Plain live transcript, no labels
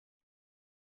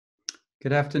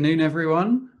Good afternoon,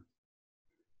 everyone.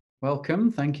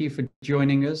 Welcome. Thank you for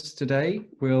joining us today.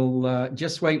 We'll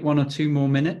just wait 1 or 2 more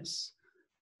minutes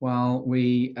while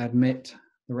we admit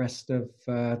the rest of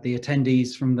the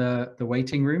attendees from the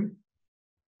waiting room.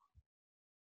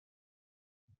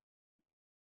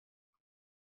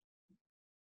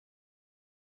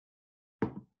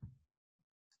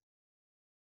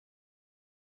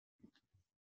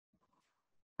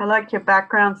 I like your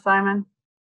background, Simon.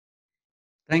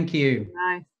 Thank you.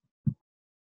 Nice.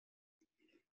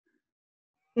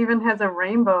 Even has a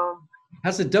rainbow.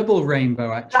 Has a double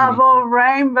rainbow, actually. Double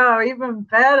rainbow, even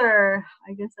better.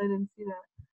 I guess I didn't see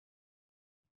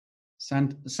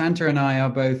that. Santa and I are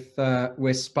both,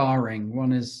 we're sparring.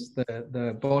 One is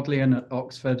the Bodleian at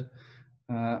Oxford.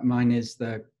 Mine is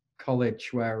the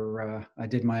college where I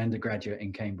did my undergraduate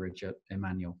in Cambridge at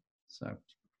Emmanuel. So.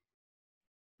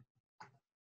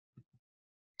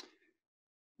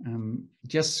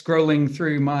 Just scrolling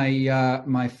through my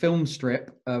my film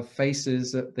strip of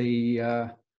faces at the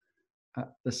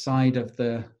side of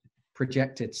the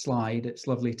projected slide. It's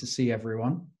lovely to see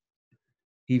everyone,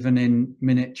 even in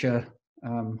miniature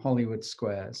Hollywood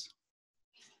squares.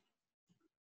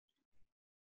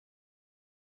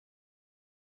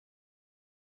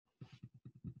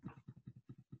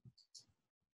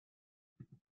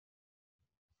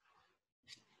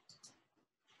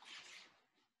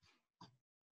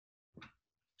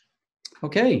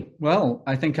 Okay, well,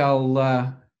 I think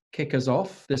I'll kick us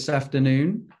off this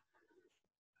afternoon.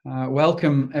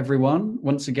 Welcome, everyone.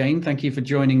 Once again, thank you for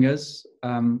joining us.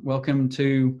 Welcome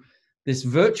to this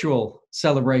virtual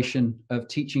celebration of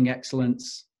teaching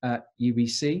excellence at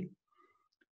UBC.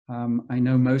 I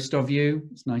know most of you.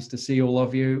 It's nice to see all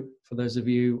of you. For those of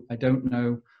you I don't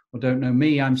know or don't know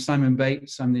me, I'm Simon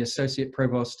Bates. I'm the Associate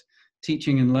Provost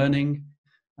Teaching and Learning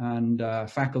and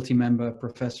faculty member,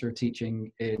 professor of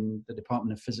teaching in the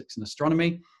Department of Physics and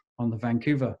Astronomy on the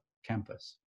Vancouver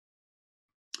campus.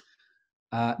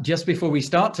 Just before we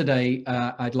start today,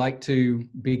 I'd like to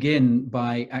begin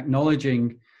by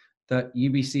acknowledging that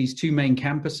UBC's 2 main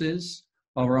campuses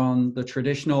are on the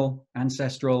traditional,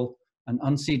 ancestral, and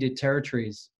unceded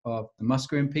territories of the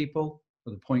Musqueam people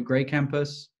for the Point Grey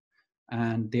campus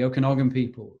and the Okanagan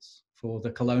peoples for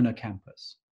the Kelowna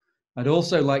campus. I'd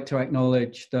also like to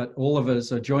acknowledge that all of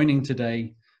us are joining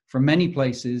today from many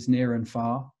places near and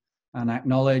far, and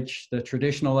acknowledge the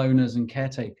traditional owners and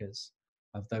caretakers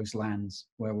of those lands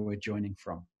where we're joining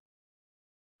from.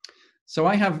 So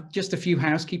I have just a few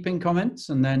housekeeping comments,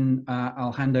 and then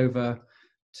I'll hand over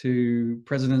to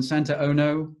President Santa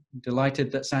Ono.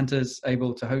 Delighted that Santa's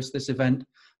able to host this event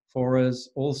for us.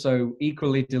 Also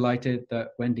equally delighted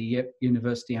that Wendy Yip,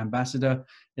 University Ambassador,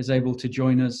 is able to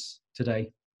join us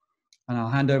today. And I'll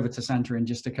hand over to Santa in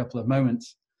just a couple of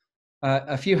moments.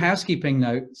 A few housekeeping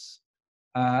notes.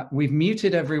 We've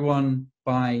muted everyone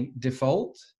by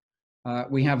default.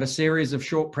 We have a series of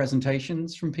short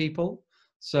presentations from people.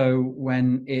 So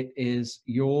when it is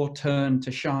your turn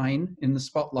to shine in the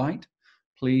spotlight,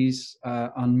 please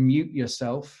unmute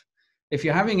yourself. If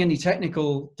you're having any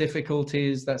technical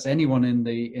difficulties, that's anyone in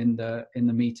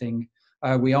the meeting.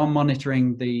 We are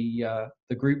monitoring the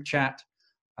group chat.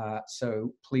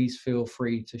 So please feel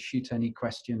free to shoot any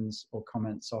questions or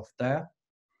comments off there.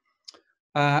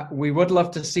 We would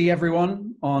love to see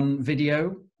everyone on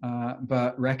video,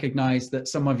 but recognize that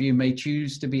some of you may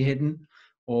choose to be hidden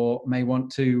or may want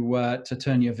to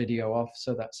turn your video off,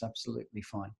 so that's absolutely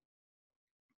fine.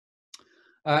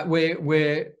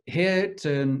 We're here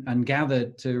and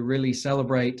gathered to really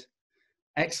celebrate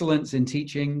excellence in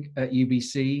teaching at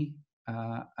UBC,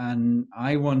 and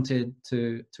I wanted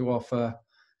to offer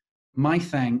my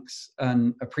thanks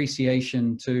and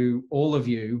appreciation to all of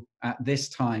you at this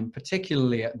time,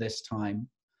 particularly at this time,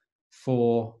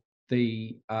 for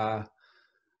the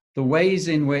ways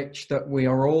in which that we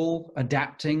are all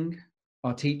adapting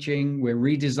our teaching, we're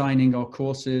redesigning our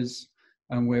courses,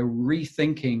 and we're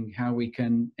rethinking how we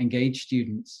can engage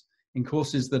students in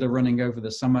courses that are running over the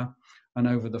summer and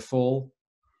over the fall.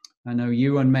 I know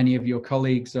you and many of your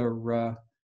colleagues are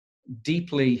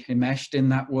deeply enmeshed in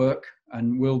that work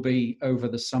and will be over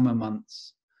the summer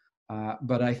months.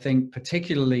 But I think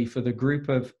particularly for the group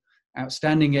of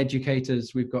outstanding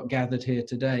educators we've got gathered here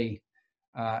today,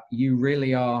 you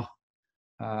really are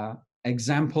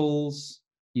examples,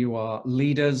 you are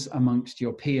leaders amongst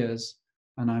your peers,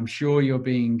 and I'm sure you're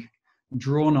being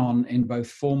drawn on in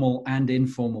both formal and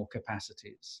informal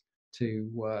capacities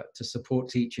to support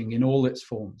teaching in all its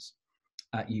forms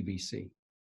at UBC.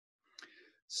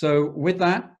 So with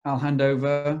that, I'll hand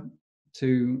over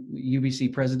to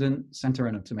UBC President Santa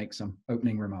Ono to make some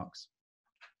opening remarks.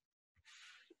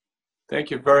 Thank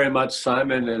you very much,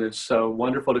 Simon, and it's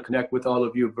wonderful to connect with all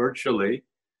of you virtually.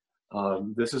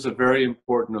 This is a very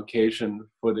important occasion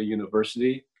for the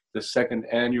university, the second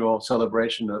annual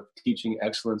celebration of teaching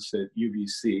excellence at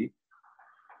UBC.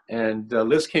 And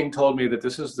Liz King told me that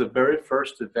this is the very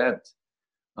first event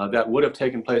that would have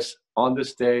taken place on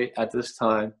this day at this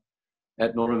time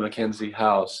at Norman Mackenzie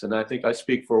House. And I think I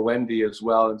speak for Wendy as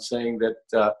well in saying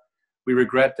that we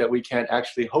regret that we can't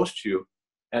actually host you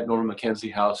at Norman Mackenzie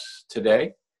House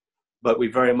today, but we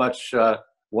very much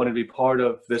want to be part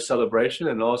of this celebration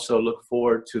and also look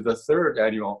forward to the third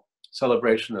annual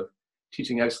celebration of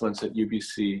teaching excellence at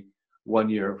UBC 1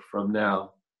 year from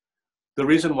now. The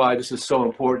reason why this is so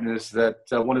important is that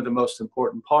one of the most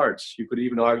important parts, you could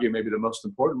even argue maybe the most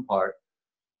important part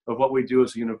of what we do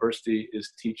as a university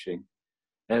is teaching.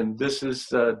 And this is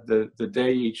the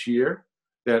day each year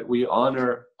that we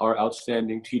honor our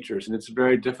outstanding teachers. And it's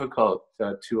very difficult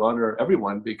to honor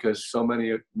everyone because so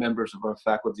many members of our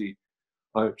faculty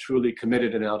are truly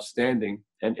committed and outstanding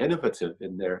and innovative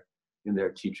in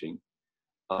their teaching.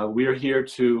 We are here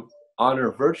to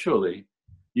honor virtually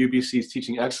UBC's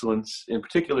teaching excellence, in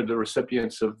particular the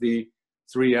recipients of the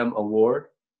 3M Award,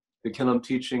 the Killam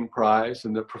Teaching Prize,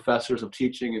 and the Professors of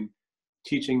Teaching and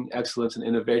Teaching Excellence and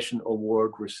Innovation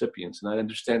Award recipients. And I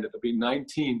understand that there'll be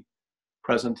 19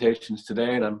 presentations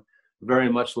today, and I'm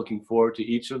very much looking forward to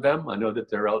each of them. I know that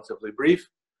they're relatively brief,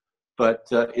 but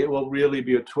it will really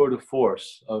be a tour de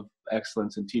force of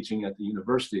excellence in teaching at the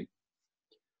university.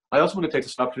 I also want to take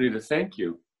this opportunity to thank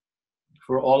you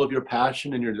for all of your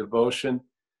passion and your devotion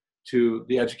to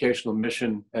the educational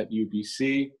mission at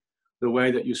UBC, the way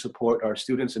that you support our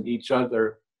students and each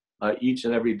other each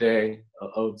and every day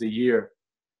of the year.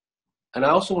 And I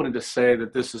also wanted to say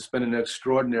that this has been an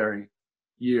extraordinary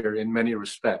year in many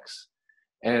respects.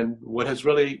 And what has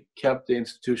really kept the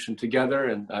institution together,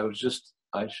 and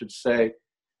I should say,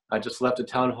 I just left a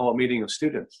town hall meeting of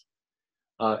students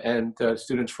and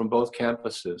students from both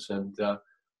campuses. And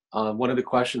one of the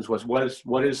questions was,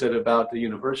 what is it about the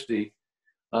university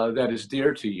that is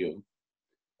dear to you?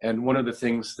 And one of the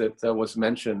things that was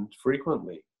mentioned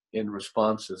frequently in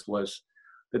responses was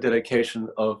the dedication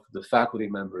of the faculty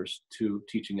members to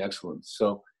teaching excellence.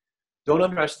 So don't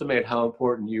underestimate how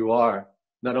important you are,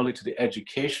 not only to the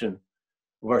education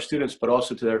of our students, but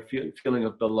also to their feeling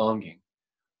of belonging.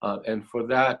 And for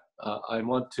that, I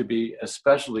want to be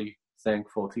especially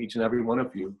thankful to each and every one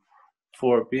of you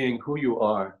for being who you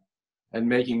are and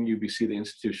making UBC the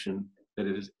institution that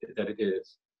it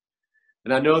is.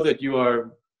 And I know that you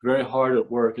are very hard at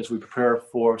work as we prepare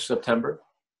for September,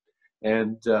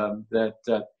 and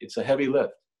that it's a heavy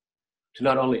lift to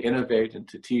not only innovate and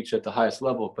to teach at the highest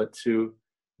level, but to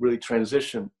really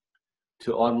transition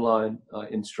to online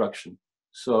instruction.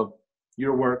 So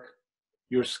your work,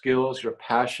 your skills, your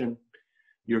passion,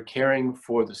 your caring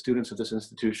for the students of this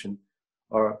institution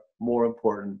are more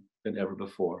important than ever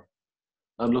before.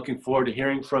 I'm looking forward to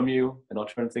hearing from you, and I'll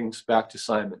turn things back to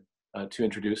Simon to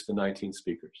introduce the 19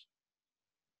 speakers.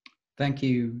 Thank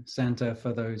you, Santa,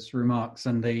 for those remarks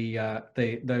and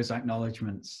those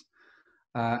acknowledgements.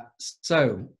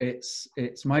 So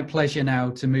it's my pleasure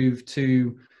now to move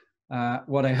to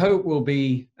what I hope will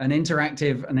be an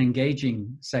interactive and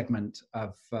engaging segment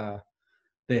of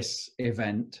this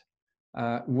event.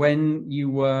 When you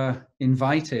were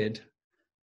invited,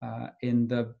 in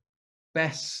the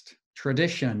best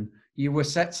tradition, you were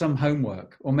set some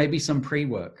homework or maybe some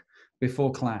pre-work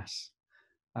before class.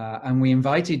 And we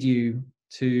invited you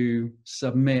to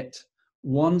submit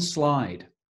one slide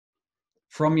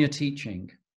from your teaching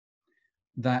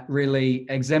that really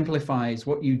exemplifies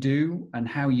what you do and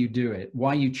how you do it,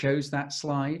 why you chose that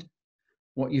slide,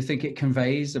 what you think it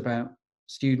conveys about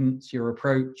students, your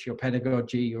approach, your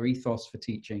pedagogy, your ethos for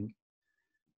teaching,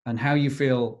 and how you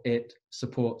feel it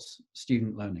supports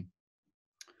student learning.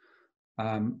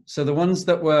 So the ones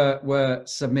that were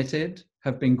submitted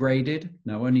have been graded.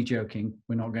 No, only joking.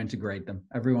 We're not going to grade them.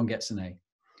 Everyone gets an A.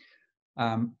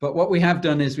 But what we have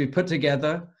done is we've put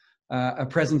together a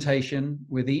presentation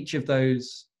with each of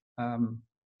those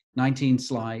 19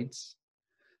 slides.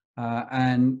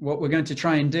 And what we're going to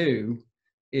try and do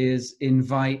is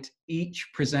invite each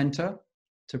presenter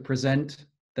to present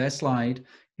their slide.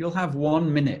 You'll have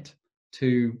 1 minute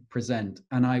to present,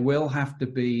 and I will have to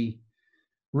be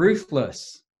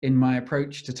ruthless in my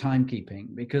approach to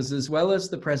timekeeping, because as well as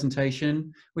the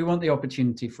presentation, we want the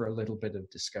opportunity for a little bit of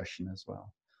discussion as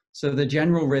well. So the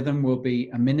general rhythm will be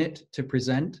a minute to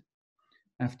present.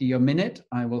 After your minute,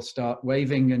 I will start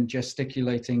waving and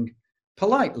gesticulating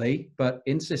politely, but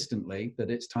insistently,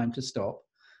 that it's time to stop.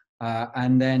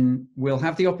 And then we'll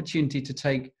have the opportunity to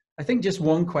take I think just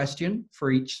one question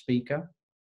for each speaker.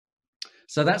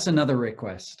 So that's another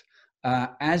request.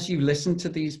 As you listen to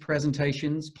these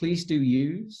presentations, please do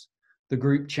use the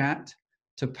group chat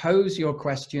to pose your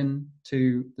question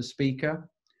to the speaker.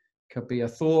 Could be a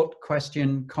thought,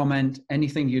 question, comment,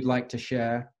 anything you'd like to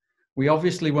share. We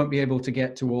obviously won't be able to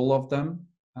get to all of them,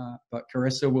 but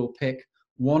Carissa will pick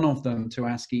one of them to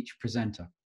ask each presenter.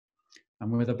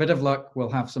 And with a bit of luck, we'll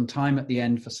have some time at the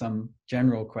end for some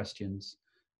general questions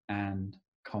and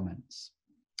comments.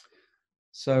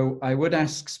 So I would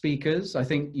ask speakers, I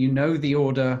think you know the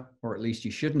order, or at least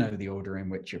you should know the order in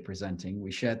which you're presenting.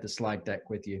 We shared the slide deck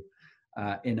with you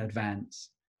in advance.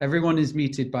 Everyone is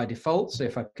muted by default, so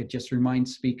if I could just remind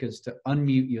speakers to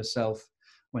unmute yourself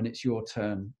when it's your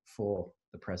turn for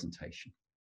the presentation.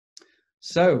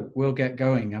 So we'll get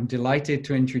going. I'm delighted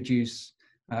to introduce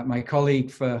my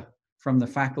colleague from the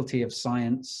Faculty of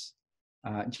Science,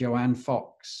 Joanne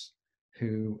Fox,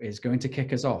 who is going to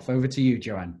kick us off. Over to you,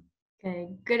 Joanne. Okay,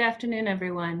 good afternoon,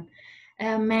 everyone.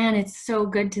 Man, it's so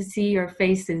good to see your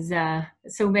faces,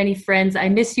 so many friends. I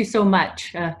miss you so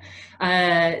much.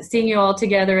 Seeing you all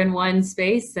together in one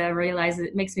space,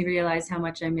 it makes me realize how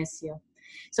much I miss you.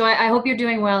 So I hope you're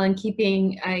doing well and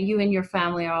keeping, you and your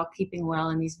family are all keeping well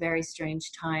in these very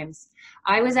strange times.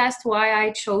 I was asked why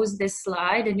I chose this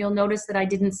slide, and you'll notice that I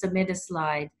didn't submit a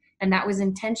slide. And that was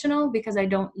intentional because I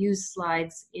don't use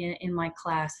slides in my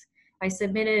class. I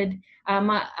submitted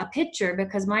a picture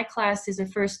because my class is a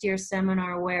first-year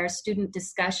seminar where student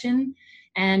discussion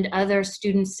and other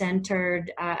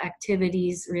student-centered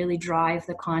activities really drive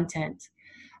the content.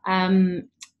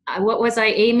 What was I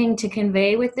aiming to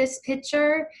convey with this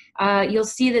picture? You'll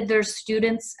see that there's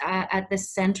students at the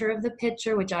center of the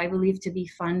picture, which I believe to be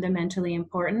fundamentally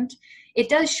important. It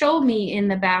does show me in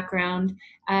the background,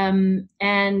 and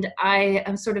I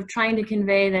am sort of trying to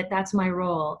convey that that's my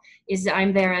role, is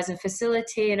I'm there as a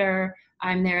facilitator,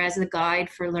 I'm there as a guide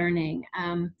for learning.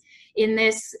 In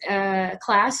this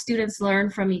class, students learn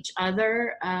from each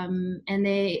other, and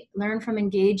they learn from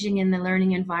engaging in the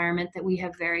learning environment that we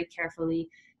have very carefully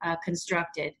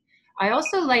constructed. I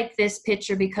also like this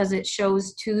picture because it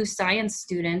shows two science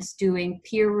students doing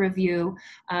peer review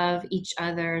of each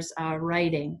other's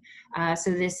writing.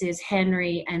 So this is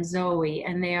Henry and Zoe,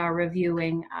 and they are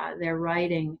reviewing their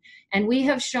writing. And we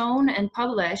have shown and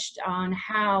published on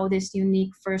how this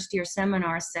unique first-year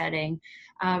seminar setting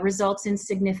results in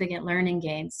significant learning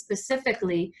gains,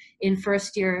 specifically in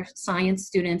first-year science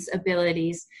students'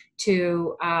 abilities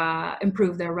to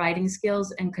improve their writing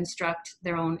skills and construct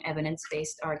their own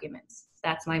evidence-based arguments.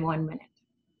 That's my 1 minute.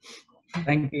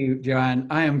 Thank you, Joanne.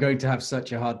 I am going to have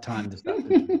such a hard time this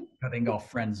afternoon cutting off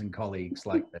friends and colleagues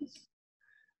like this.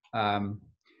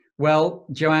 Well,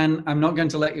 Joanne, I'm not going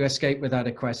to let you escape without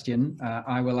a question.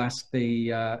 I will ask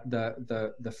the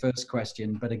first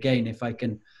question, but again, if I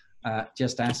can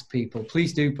just ask people,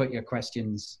 please do put your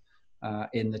questions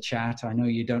in the chat. I know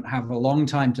you don't have a long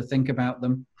time to think about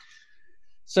them.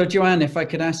 So Joanne, if I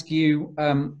could ask you,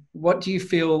 what do you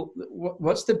feel,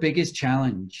 what's the biggest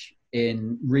challenge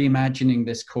in reimagining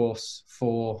this course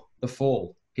for the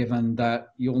fall, given that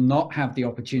you'll not have the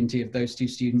opportunity of those two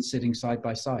students sitting side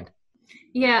by side?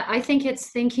 Yeah, I think it's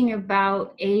thinking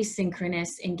about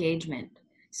asynchronous engagement.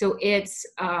 So it's,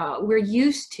 we're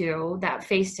used to that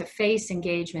face-to-face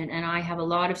engagement, and I have a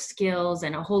lot of skills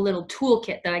and a whole little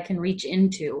toolkit that I can reach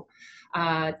into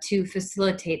to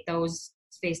facilitate those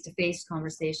face-to-face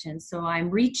conversations. So I'm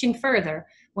reaching further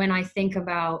when I think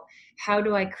about how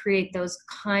do I create those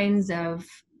kinds of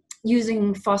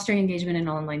fostering engagement in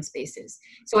online spaces.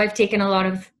 So I've taken a lot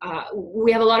of,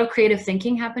 we have a lot of creative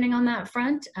thinking happening on that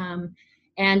front.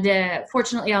 And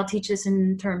fortunately, I'll teach this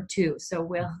in term 2, so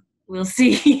we'll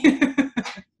see.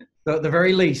 So at the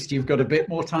very least, you've got a bit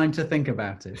more time to think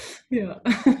about it. Yeah.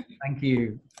 Thank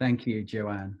you,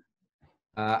 Joanne.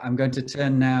 I'm going to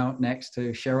turn now next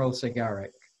to Cheryl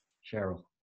Sigarik. Cheryl.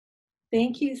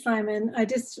 Thank you, Simon. I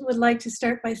just would like to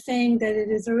start by saying that it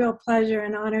is a real pleasure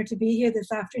and honor to be here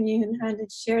this afternoon and to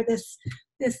share this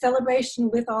celebration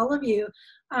with all of you.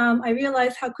 I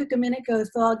realize how quick a minute goes,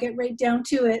 so I'll get right down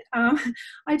to it.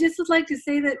 I just would like to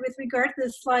say that with regard to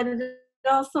this slide,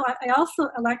 I also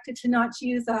elected to not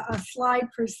use a slide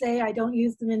per se. I don't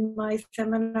use them in my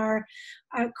seminar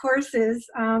courses.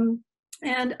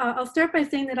 And I'll start by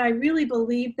saying that I really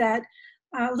believe that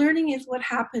learning is what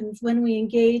happens when we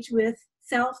engage with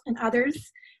self and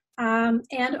others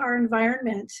and our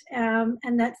environment,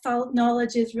 and that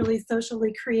knowledge is really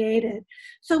socially created.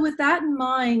 So with that in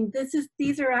mind,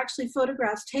 these are actually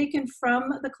photographs taken from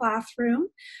the classroom,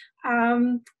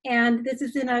 and this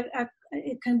is in a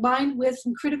combined with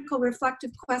some critical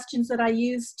reflective questions that I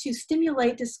use to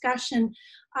stimulate discussion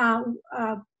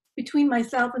between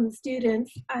myself and the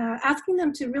students, asking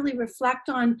them to really reflect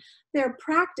on their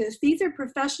practice. These are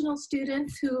professional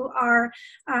students who are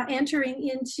entering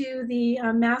into the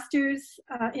Master's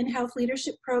in Health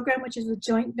Leadership program, which is a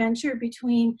joint venture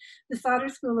between the Sauder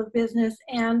School of Business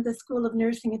and the School of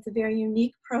Nursing. It's a very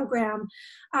unique program.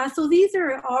 So these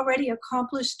are already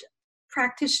accomplished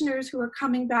practitioners who are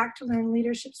coming back to learn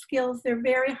leadership skills. They're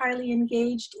very highly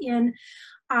engaged in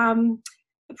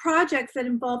projects that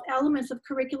involve elements of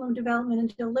curriculum development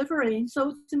and delivery.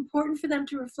 So it's important for them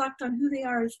to reflect on who they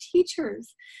are as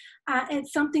teachers.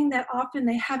 It's something that often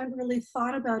they haven't really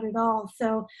thought about at all.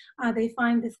 So they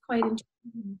find this quite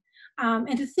interesting.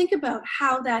 And to think about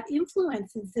how that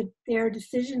influences their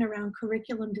decision around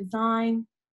curriculum design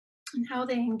and how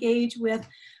they engage with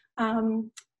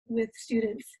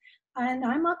students. And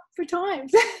I'm up for time.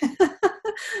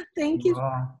 Thank you.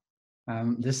 Wow.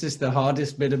 This is the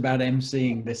hardest bit about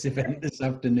emceeing this event this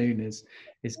afternoon is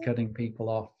cutting people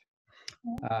off.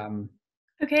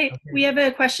 Okay, we have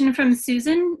a question from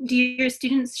Susan. Do your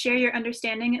students share your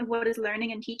understanding of what is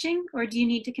learning and teaching, or do you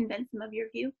need to convince them of your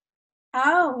view?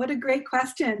 Oh, what a great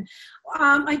question.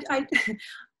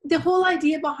 The whole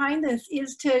idea behind this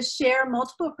is to share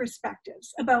multiple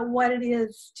perspectives about what it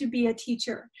is to be a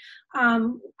teacher.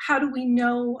 How do we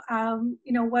know,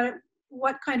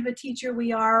 what kind of a teacher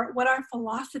we are, what our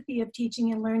philosophy of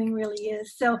teaching and learning really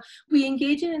is. So we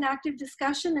engage in an active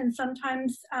discussion, and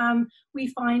sometimes we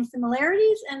find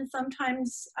similarities, and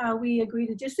sometimes we agree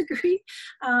to disagree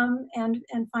and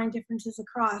find differences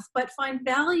across, but find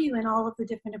value in all of the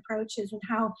different approaches and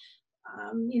how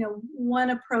one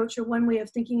approach or one way of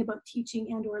thinking about teaching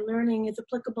and or learning is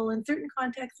applicable in certain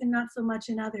contexts and not so much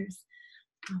in others.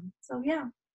 So yeah,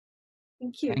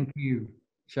 thank you. Thank you,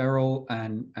 Cheryl,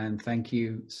 and thank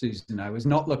you, Susan. I was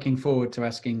not looking forward to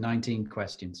asking 19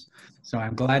 questions, so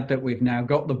I'm glad that we've now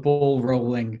got the ball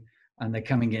rolling and they're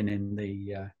coming in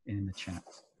the chat.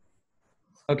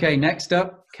 Okay, next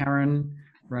up, Karen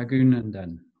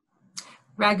Raghunandan.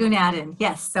 Raghunandan,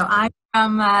 yes. So I'm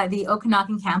from the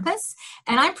Okanagan campus,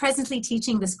 and I'm presently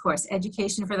teaching this course,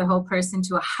 Education for the Whole Person,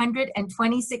 to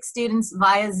 126 students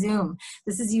via Zoom.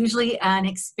 This is usually an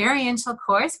experiential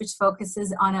course which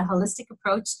focuses on a holistic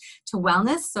approach to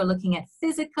wellness, so looking at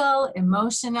physical,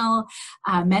 emotional,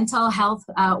 mental health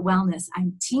wellness.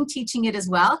 I'm team teaching it as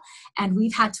well, and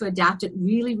we've had to adapt it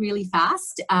really, really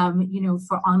fast,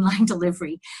 for online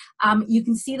delivery. You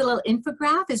can see the little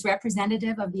infograph is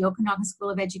representative of the Okanagan School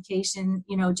of Education,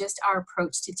 just our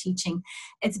approach to teaching.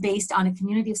 It's based on a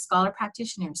community of scholar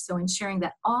practitioners, so ensuring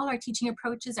that all our teaching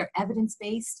approaches are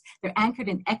evidence-based, they're anchored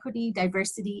in equity,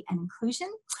 diversity, and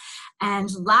inclusion.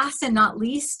 And last and not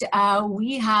least,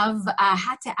 we have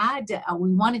had to add,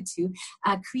 we wanted to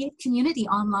create community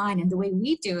online, and the way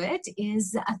we do it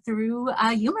is through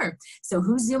humor. So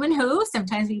who's zooming who?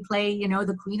 Sometimes we play,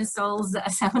 the Queen of Soul's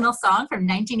seminal song from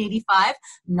 1985.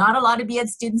 Not a lot of BEd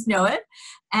students know it.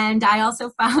 And I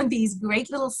also found these great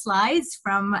little slides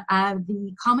from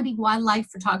the Comedy Wildlife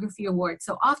Photography Award.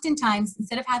 So oftentimes,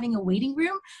 instead of having a waiting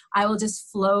room, I will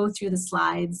just flow through the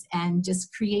slides and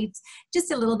just create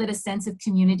just a little bit of sense of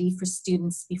community for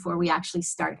students before we actually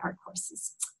start our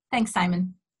courses. Thanks,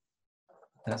 Simon.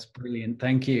 That's brilliant.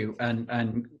 Thank you. And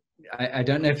I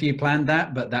don't know if you planned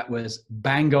that, but that was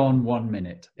bang on 1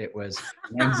 minute. It was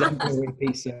an exemplary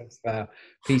piece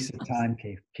of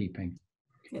timekeeping.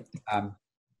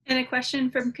 And a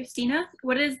question from Christina.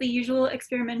 What is the usual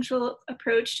experimental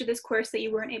approach to this course that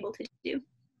you weren't able to do?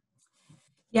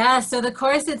 Yeah, so the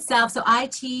course itself, so I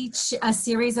teach a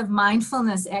series of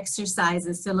mindfulness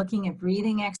exercises. So looking at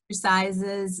breathing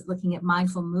exercises, looking at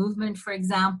mindful movement, for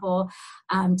example,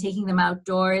 taking them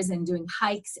outdoors and doing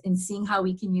hikes and seeing how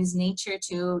we can use nature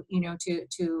to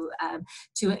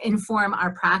inform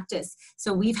our practice.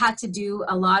 So we've had to do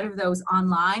a lot of those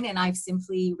online, and I've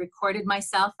simply recorded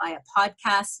myself via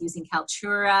podcasts using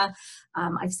Kaltura.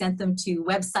 I've sent them to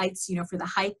websites, for the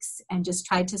hikes, and just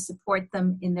tried to support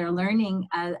them in their learning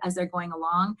as they're going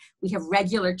along. We have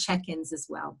regular check-ins as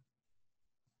well.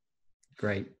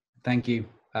 Great, thank you.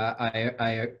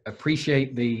 I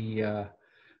appreciate the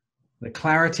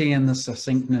clarity and the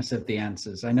succinctness of the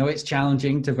answers. I know it's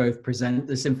challenging to both present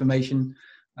this information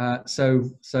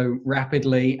so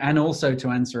rapidly and also to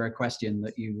answer a question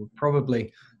that you would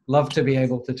probably love to be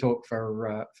able to talk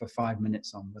for 5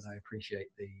 minutes on, but I appreciate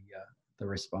the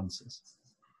responses.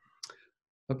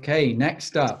 Okay,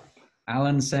 next up,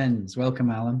 Alan Sens. Welcome,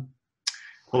 Alan.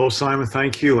 Hello, Simon.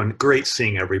 Thank you, and great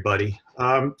seeing everybody.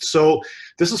 So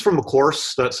this is from a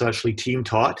course that's actually team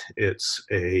taught. It's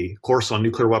a course on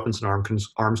nuclear weapons and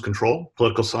arms control,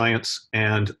 political science,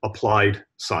 and applied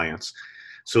science.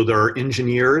 So there are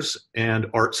engineers and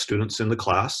art students in the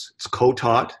class. It's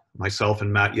co-taught, myself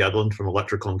and Matt Yedlin from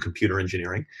electrical and computer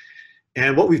engineering.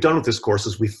 And what we've done with this course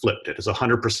is we flipped it. It's a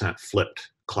 100% flipped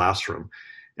classroom.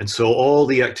 And so all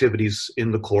the activities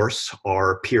in the course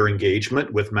are peer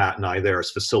engagement with Matt and I there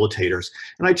as facilitators.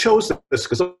 And I chose this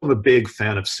because I'm a big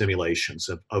fan of simulations,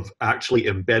 of actually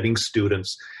embedding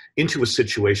students into a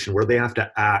situation where they have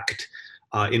to act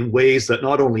in ways that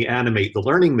not only animate the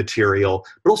learning material,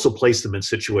 but also place them in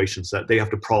situations that they have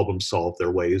to problem solve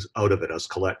their ways out of it as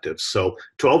collectives. So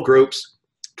 12 groups,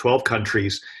 12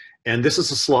 countries. And this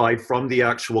is a slide from the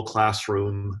actual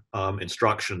classroom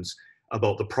instructions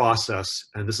about the process,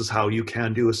 and this is how you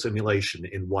can do a simulation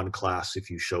in one class if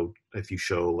you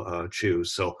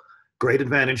choose. So great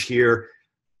advantage here: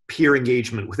 peer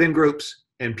engagement within groups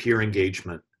and peer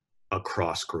engagement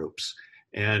across groups.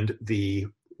 And the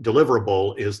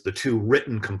deliverable is the 2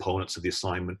 written components of the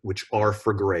assignment, which are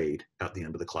for grade at the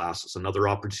end of the class. It's another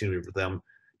opportunity for them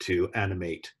to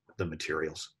animate the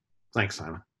materials. Thanks,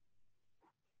 Simon.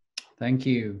 Thank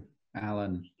you,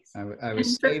 Alan. I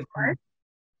was saving. Sorry.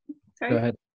 Go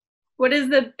ahead. What is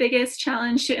the biggest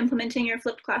challenge to implementing your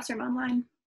flipped classroom online?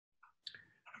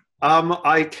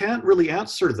 I can't really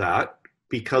answer that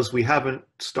because we haven't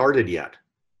started yet.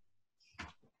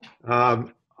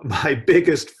 My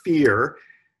biggest fear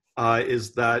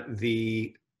is that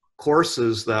the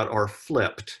courses that are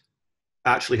flipped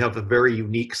actually have a very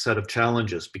unique set of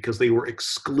challenges because they were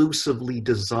exclusively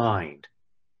designed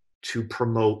to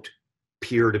promote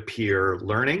peer-to-peer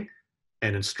learning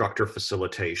and instructor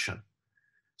facilitation.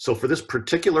 So for this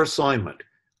particular assignment,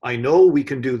 I know we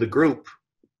can do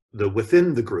the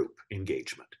within the group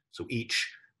engagement. So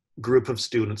each group of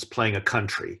students playing a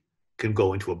country can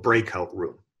go into a breakout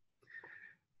room.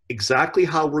 Exactly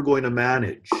how we're going to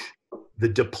manage the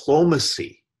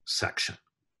diplomacy section,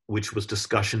 which was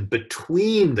discussion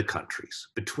between the countries,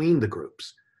 between the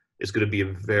groups, is going to be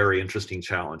a very interesting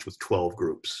challenge with 12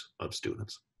 groups of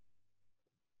students.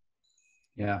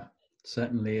 Yeah,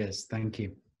 certainly is. Thank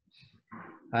you.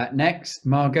 Next,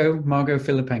 Margot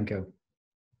Filipenko.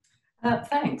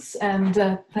 Thanks, and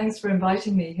thanks for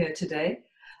inviting me here today.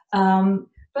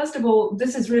 First of all,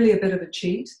 this is really a bit of a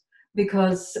cheat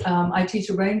because I teach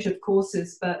a range of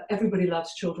courses, but everybody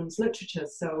loves children's literature,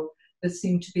 so this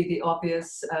seemed to be the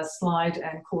obvious slide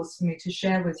and course for me to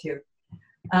share with you.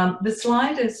 The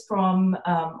slide is from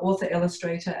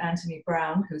author-illustrator Anthony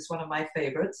Brown, who's one of my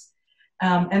favorites,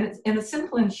 and it's in a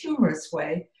simple and humorous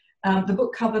way. The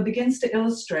book cover begins to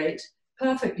illustrate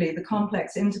perfectly the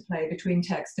complex interplay between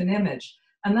text and image.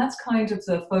 And that's kind of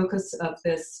the focus of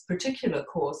this particular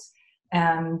course.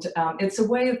 And it's a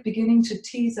way of beginning to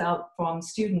tease out from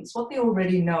students what they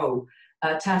already know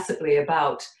tacitly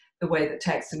about the way that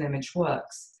text and image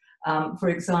works. For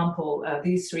example,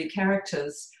 these 3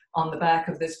 characters on the back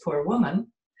of this poor woman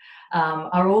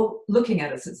are all looking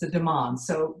at us. It's a demand.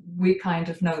 So we kind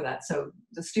of know that. So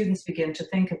the students begin to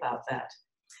think about that.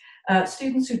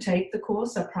 Students who take the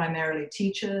course are primarily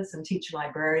teachers and teacher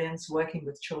librarians working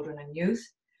with children and youth.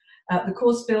 The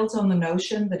course builds on the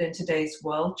notion that in today's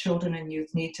world, children and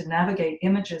youth need to navigate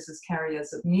images as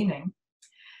carriers of meaning.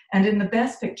 And in the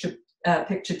best picture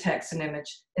text and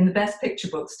image, in the best picture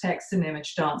books, text and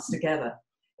image dance together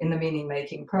in the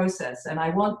meaning-making process. And I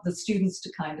want the students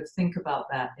to kind of think about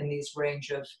that in these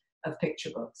range of picture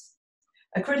books.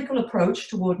 A critical approach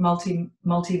toward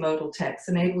multimodal text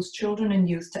enables children and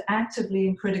youth to actively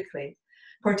and critically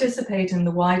participate in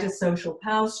the wider social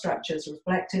power structures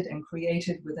reflected and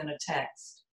created within a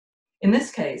text. In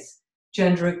this case,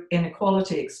 gender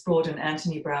inequality explored in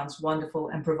Anthony Brown's wonderful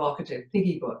and provocative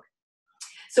Piggy book.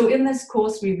 So in this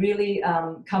course, we really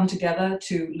come together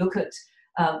to look at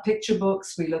picture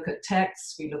books, we look at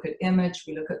text, we look at image,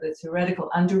 we look at the theoretical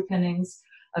underpinnings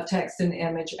of text and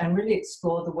image, and really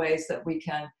explore the ways that we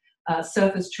can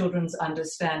surface children's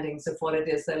understandings of what it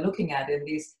is they're looking at in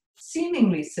these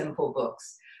seemingly simple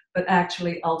books, but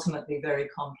actually ultimately very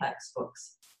complex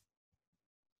books.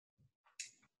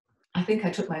 I think I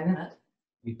took my minute.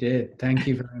 You did. Thank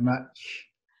you very much,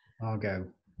 Margot.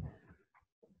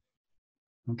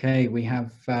 Okay, we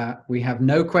have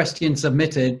no questions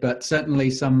submitted, but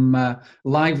certainly some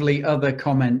lively other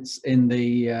comments in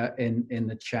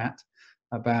the chat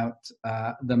about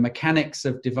the mechanics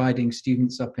of dividing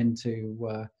students up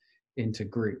into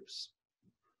groups.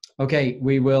 Okay,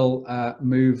 we will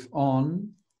move on.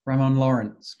 Ramon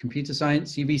Lawrence, Computer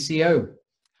Science, UBCO.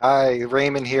 Hi,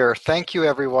 Raymond here. Thank you,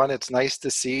 everyone. It's nice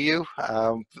to see you.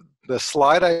 The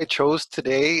slide I chose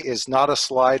today is not a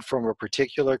slide from a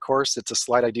particular course. It's a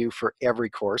slide I do for every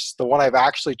course. The one I've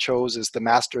actually chose is the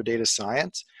Master of Data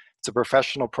Science. It's a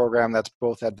professional program that's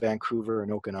both at Vancouver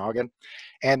and Okanagan.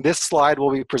 And this slide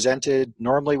will be presented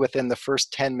normally within the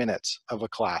first 10 minutes of a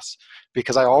class,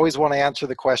 because I always want to answer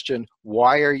the question,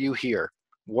 why are you here?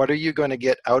 What are you going to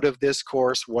get out of this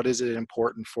course? What is it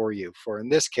important for you? For in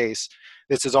this case,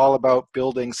 this is all about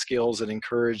building skills and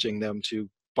encouraging them to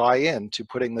buy in, to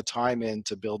putting the time in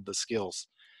to build the skills.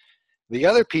 The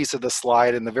other piece of the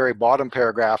slide in the very bottom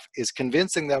paragraph is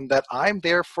convincing them that I'm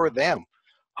there for them.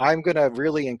 I'm going to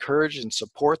really encourage and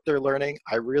support their learning.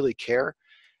 I really care.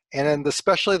 And then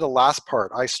especially the last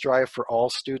part, I strive for all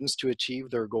students to achieve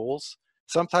their goals.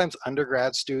 Sometimes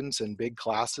undergrad students in big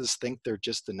classes think they're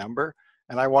just a number.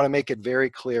 And I want to make it very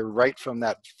clear right from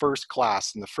that first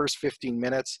class, in the first 15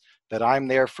 minutes, that I'm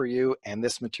there for you and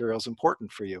this material is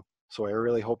important for you. So I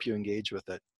really hope you engage with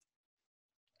it.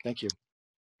 Thank you.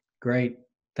 Great,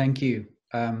 thank you.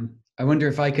 I wonder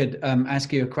if I could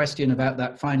ask you a question about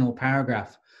that final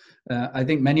paragraph. I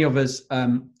think many of us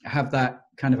have that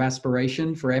kind of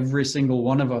aspiration for every single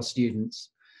one of our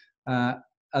students. Are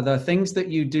there things that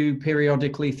you do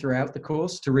periodically throughout the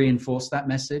course to reinforce that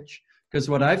message? Because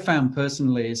what I've found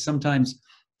personally is sometimes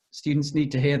students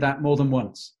need to hear that more than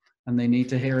once, and they need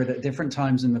to hear it at different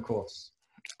times in the course.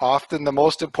 Often the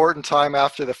most important time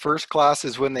after the first class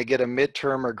is when they get a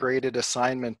midterm or graded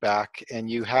assignment back, and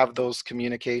you have those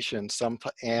communications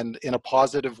and in a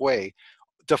positive way,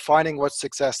 defining what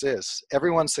success is.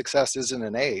 Everyone's success isn't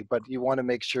an A, but you want to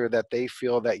make sure that they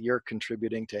feel that you're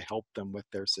contributing to help them with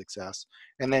their success.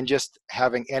 And then just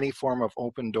having any form of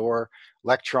open door,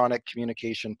 electronic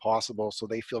communication possible so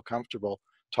they feel comfortable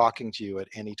talking to you at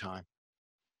any time.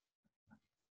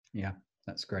 Yeah,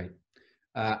 that's great.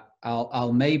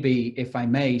 I'll maybe, if I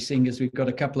may, seeing as we've got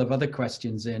a couple of other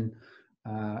questions in,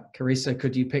 Carissa,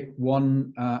 could you pick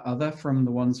one other from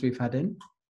the ones we've had in?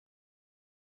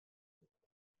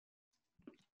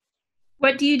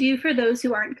 What do you do for those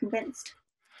who aren't convinced?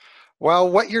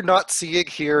 Well, what you're not seeing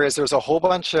here is there's a whole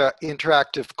bunch of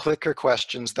interactive clicker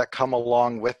questions that come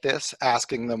along with this,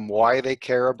 asking them why they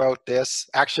care about this.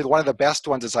 Actually, one of the best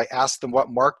ones is I ask them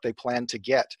what mark they plan to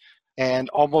get. And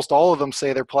almost all of them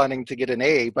say they're planning to get an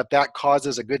A, but that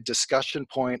causes a good discussion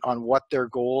point on what their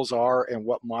goals are and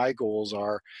what my goals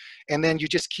are. And then you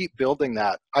just keep building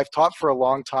that. I've taught for a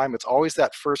long time. It's always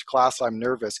that first class I'm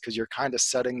nervous because you're kind of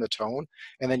setting the tone,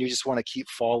 and then you just want to keep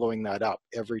following that up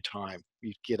every time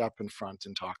you get up in front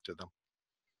and talk to them.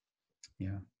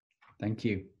 Yeah, thank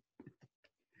you.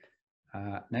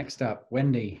 Next up,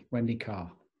 Wendy Carr.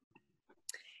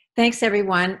 Thanks,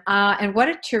 everyone. And what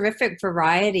a terrific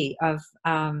variety of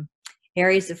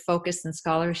areas of focus and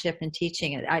scholarship and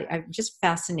teaching. I'm just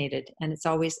fascinated. And it's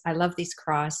always, I love these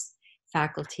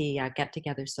cross-faculty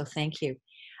get-togethers, so thank you.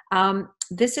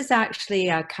 This is actually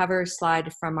a cover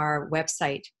slide from our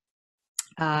website.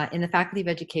 In the Faculty of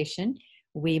Education,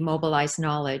 we mobilize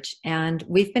knowledge. And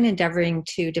we've been endeavoring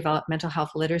to develop mental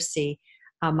health literacy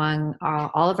among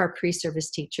all of our pre-service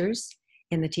teachers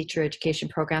in the teacher education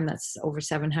program. That's over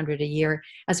 700 a year,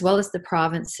 as well as the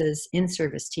province's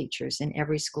in-service teachers in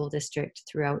every school district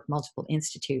throughout multiple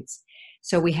institutes.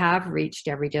 So we have reached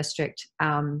every district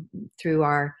through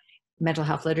our mental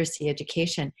health literacy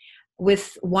education,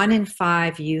 with 1 in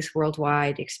 5 youth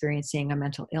worldwide experiencing a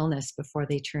mental illness before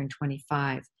they turn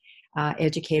 25.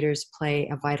 Educators play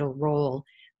a vital role,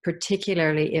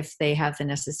 particularly if they have the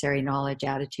necessary knowledge,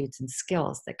 attitudes, and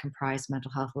skills that comprise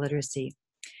mental health literacy.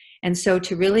 And so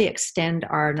to really extend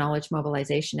our knowledge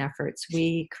mobilization efforts,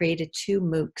 we created 2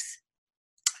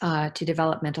 MOOCs to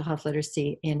develop mental health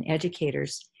literacy in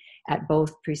educators at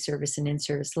both pre-service and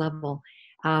in-service level.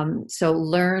 So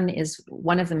Learn is,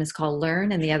 one of them is called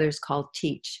Learn and the other is called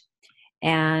Teach.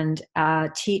 And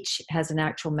Teach has an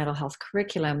actual mental health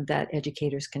curriculum that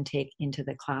educators can take into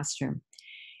the classroom.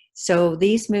 So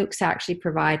these MOOCs actually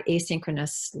provide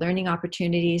asynchronous learning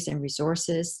opportunities and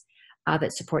resources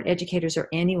that support educators or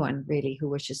anyone really who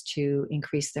wishes to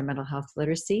increase their mental health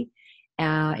literacy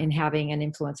in having an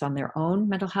influence on their own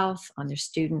mental health, on their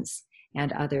students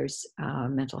and others'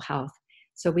 mental health.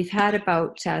 So we've had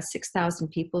about 6,000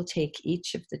 people take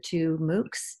each of the 2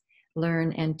 MOOCs,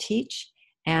 Learn and Teach,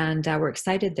 and we're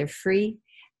excited. They're free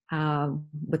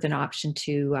with an option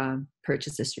to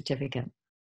purchase a certificate.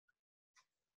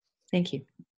 Thank you.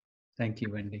 Thank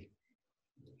you, Wendy.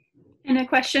 And a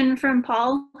question from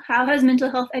Paul. How has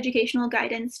mental health educational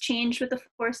guidance changed with the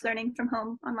forced learning from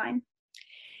home online?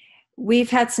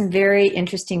 We've had some very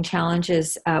interesting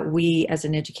challenges, we as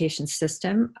an education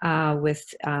system, with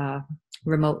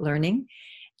remote learning.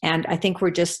 And I think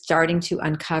we're just starting to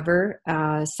uncover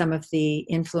some of the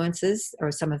influences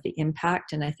or some of the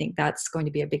impact. And I think that's going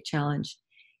to be a big challenge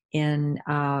in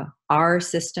our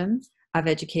system of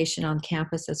education on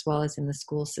campus as well as in the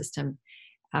school system.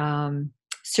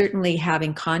 Certainly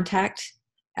having contact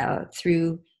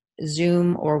through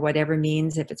Zoom or whatever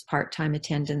means, if it's part-time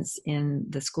attendance in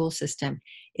the school system,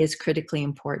 is critically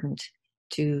important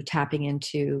to tapping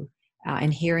into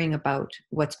and hearing about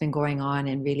what's been going on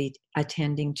and really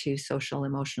attending to social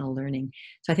emotional learning.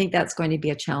 So I think that's going to be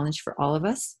a challenge for all of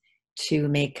us to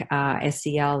make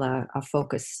SEL a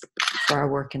focus for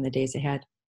our work in the days ahead.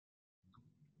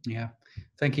 Yeah,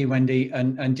 thank you, Wendy.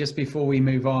 And just before we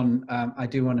move on, I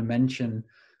do want to mention,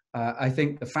 I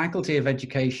think the Faculty of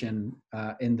Education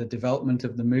in the development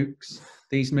of the MOOCs,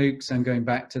 these MOOCs, and going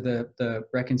back to the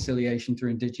Reconciliation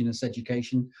Through Indigenous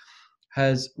Education,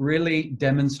 has really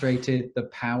demonstrated the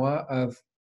power of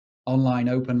online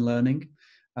open learning.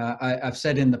 I've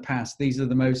said in the past, these are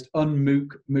the most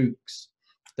un-MOOC MOOCs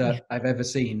that I've ever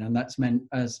seen, and that's meant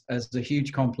as a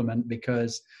huge compliment,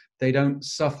 because they don't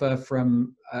suffer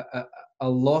from a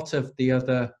lot of the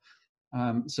other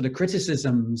sort of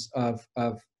criticisms of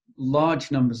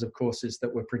large numbers of courses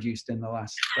that were produced in the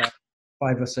last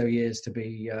 5 or so years to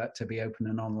be open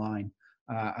and online.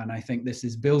 And I think this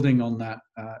is building on that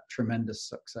tremendous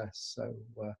success. So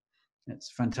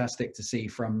it's fantastic to see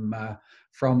from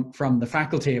the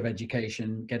Faculty of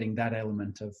Education getting that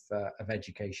element of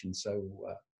education so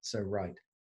right.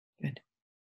 Good.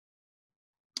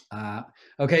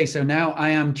 Okay, so now I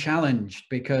am challenged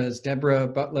because Deborah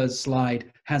Butler's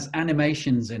slide has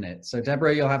animations in it. So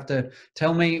Deborah, you'll have to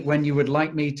tell me when you would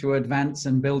like me to advance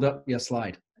and build up your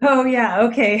slide. Oh yeah,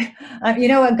 okay. You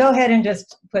know what, go ahead and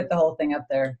just put the whole thing up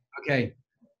there. Okay,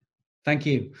 thank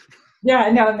you.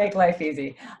 Yeah, no, make life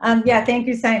easy. Yeah, thank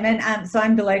you, Simon. So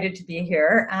I'm delighted to be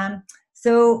here.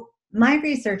 So my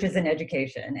research is in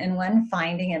education, and one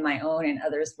finding in my own and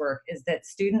others' work is that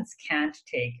students can't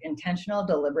take intentional,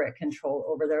 deliberate control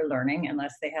over their learning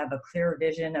unless they have a clear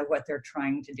vision of what they're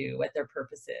trying to do, what their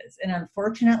purpose is. And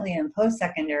unfortunately, in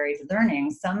post-secondary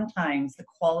learning, sometimes the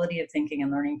quality of thinking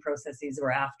and learning processes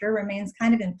we're after remains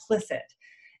kind of implicit.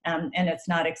 And it's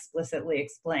not explicitly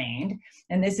explained.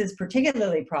 And this is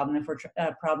particularly a problem if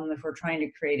we're trying to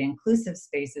create inclusive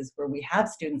spaces where we have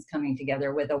students coming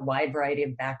together with a wide variety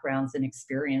of backgrounds and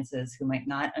experiences who might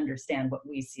not understand what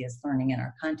we see as learning in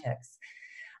our context.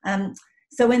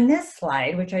 So in this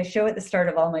slide, which I show at the start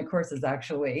of all my courses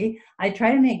actually, I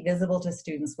try to make visible to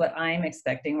students what I'm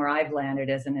expecting, where I've landed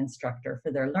as an instructor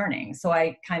for their learning. So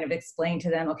I kind of explain to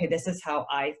them, okay, this is how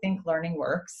I think learning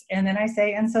works. And then I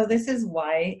say, and so this is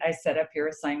why I set up your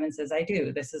assignments as I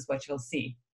do. This is what you'll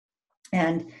see.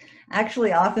 And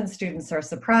actually often students are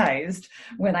surprised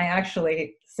when I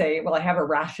actually say, well, I have a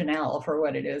rationale for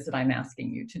what it is that I'm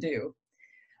asking you to do.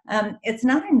 It's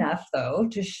not enough, though,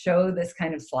 to show this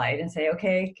kind of slide and say,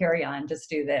 okay, carry on, just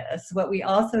do this. What we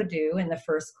also do in the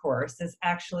first course is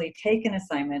actually take an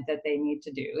assignment that they need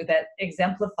to do that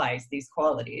exemplifies these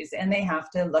qualities, and they have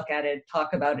to look at it,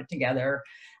 talk about it together,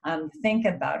 think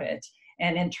about it,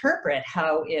 and interpret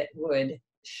how it would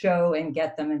show and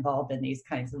get them involved in these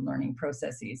kinds of learning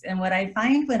processes. And what I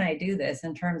find when I do this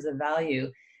in terms of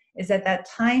value is that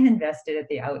time invested at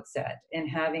the outset in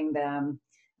having them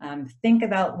think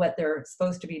about what they're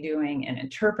supposed to be doing and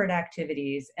interpret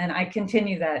activities. And I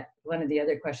continue that, one of the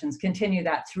other questions, continue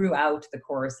that throughout the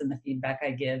course and the feedback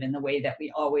I give in the way that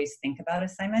we always think about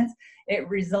assignments. It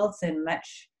results in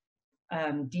much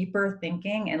deeper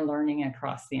thinking and learning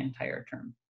across the entire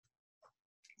term.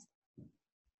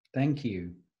 Thank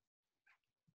you.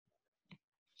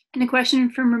 And a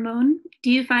question from Ramon. Do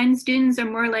you find students are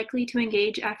more likely to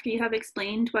engage after you have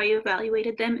explained why you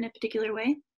evaluated them in a particular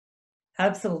way?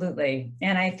 Absolutely.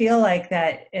 And I feel like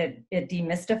that it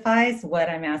demystifies what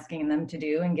I'm asking them to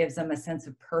do and gives them a sense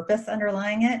of purpose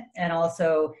underlying it. And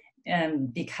also,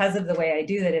 because of the way I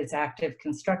do that, it's active,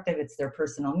 constructive, it's their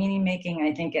personal meaning making.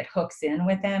 I think it hooks in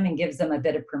with them and gives them a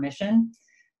bit of permission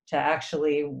to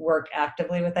actually work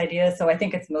actively with ideas. So I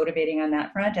think it's motivating on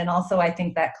that front. And also I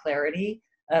think that clarity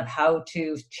of how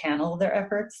to channel their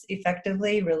efforts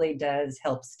effectively really does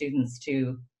help students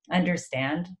to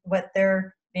understand what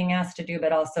they're being asked to do,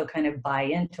 but also kind of buy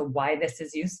into why this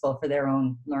is useful for their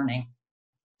own learning.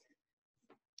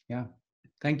 Yeah,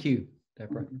 thank you,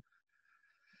 Deborah.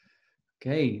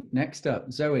 Okay, next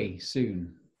up, Zoe,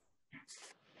 soon.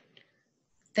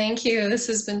 Thank you. This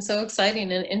has been so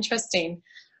exciting and interesting.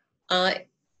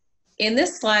 In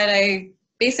this slide,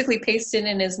 basically pasted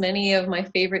in as many of my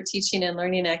favorite teaching and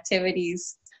learning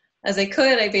activities as I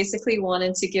could. I basically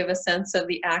wanted to give a sense of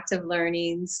the active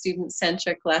learning,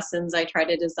 student-centric lessons I try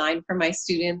to design for my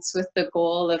students with the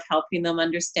goal of helping them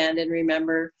understand and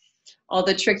remember all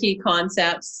the tricky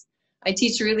concepts. I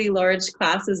teach really large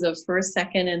classes of first,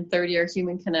 second, and third year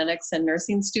human kinetics and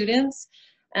nursing students.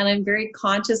 And I'm very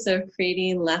conscious of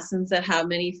creating lessons that have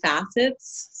many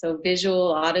facets. So visual,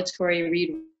 auditory,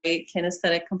 read, write,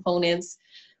 kinesthetic components,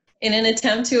 in an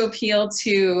attempt to appeal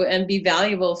to and be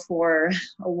valuable for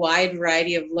a wide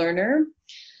variety of learner.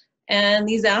 And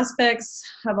these aspects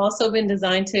have also been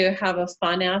designed to have a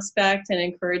fun aspect and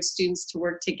encourage students to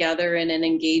work together in an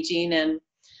engaging and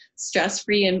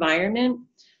stress-free environment.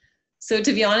 So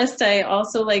to be honest, I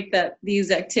also like that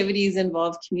these activities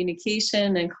involve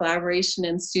communication and collaboration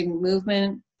and student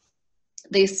movement.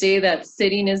 They say that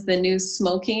sitting is the new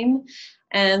smoking,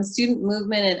 and student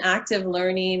movement and active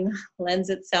learning lends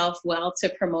itself well to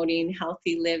promoting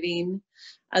healthy living,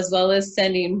 as well as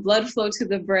sending blood flow to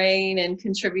the brain and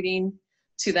contributing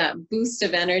to that boost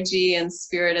of energy and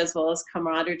spirit, as well as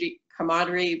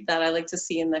camaraderie that I like to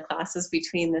see in the classes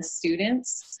between the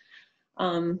students.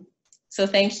 So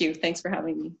thank you. Thanks for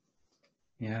having me.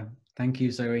 Yeah, thank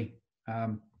you, Zoe.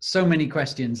 So many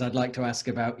questions I'd like to ask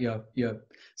about your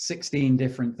 16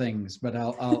 different things, but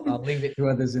I'll leave it to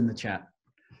others in the chat.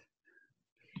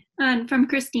 From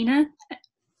Christina,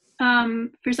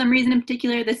 for some reason in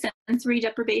particular, the sensory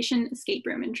deprivation escape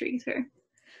room intrigues her.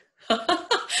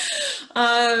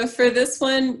 For this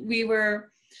one, we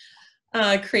were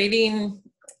creating,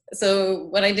 so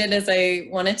what I did is I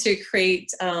wanted to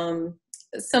create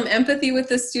some empathy with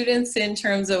the students in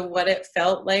terms of what it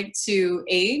felt like to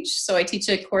age. So I teach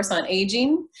a course on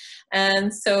aging.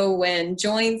 And so when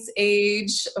joints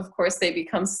age, of course, they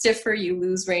become stiffer, you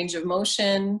lose range of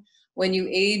motion. When you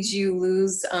age, you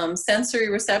lose sensory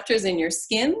receptors in your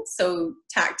skin, so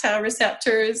tactile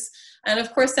receptors. And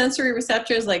of course, sensory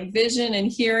receptors like vision and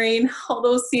hearing, all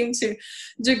those seem to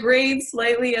degrade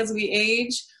slightly as we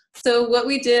age. So what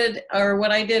we did, or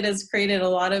what I did, is created a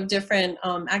lot of different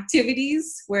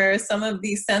activities where some of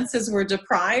these senses were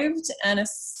deprived, and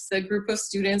the group of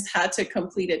students had to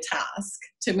complete a task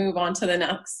to move on to the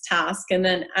next task and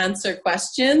then answer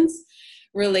questions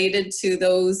related to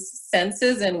those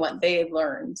senses and what they had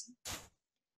learned.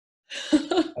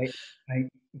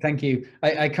 Thank you.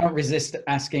 I can't resist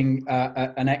asking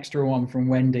an extra one from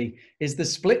Wendy. Is the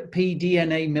split pea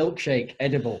DNA milkshake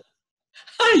edible?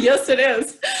 Yes, it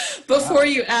is. Before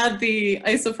you add the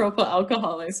isopropyl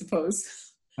alcohol, I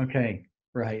suppose. Okay,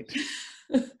 right.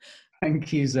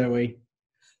 Thank you, Zoe.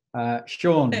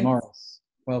 Sean Morris.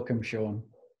 Welcome, Sean.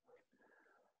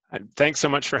 Thanks so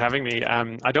much for having me.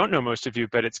 I don't know most of you,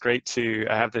 but it's great to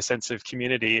have this sense of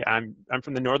community. I'm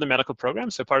from the Northern Medical Program,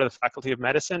 so part of the Faculty of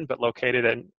Medicine, but located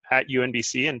at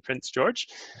UNBC in Prince George.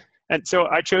 And so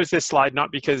I chose this slide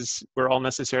not because we're all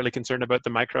necessarily concerned about the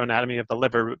microanatomy of the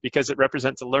liver, but because it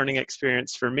represents a learning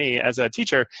experience for me as a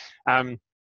teacher. And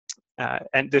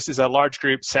this is a large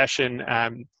group session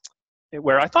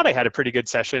where I thought I had a pretty good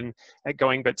session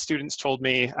going, but students told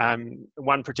me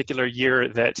one particular year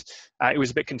that it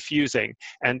was a bit confusing.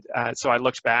 And so I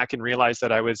looked back and realized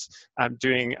that I was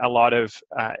doing a lot of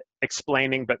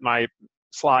explaining, but my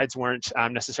slides weren't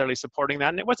necessarily supporting that.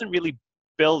 And it wasn't really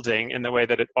building in the way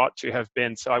that it ought to have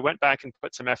been. So I went back and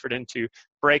put some effort into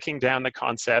breaking down the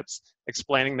concepts,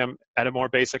 explaining them at a more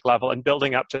basic level, and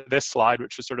building up to this slide,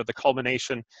 which was sort of the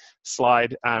culmination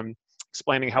slide,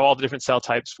 explaining how all the different cell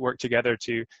types work together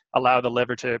to allow the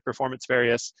liver to perform its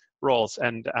various roles.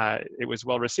 And it was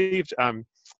well received.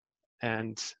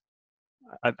 And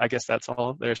I guess that's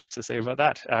all there's to say about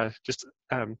that. I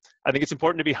think it's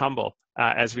important to be humble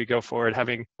as we go forward,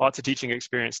 having lots of teaching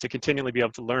experience to continually be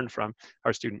able to learn from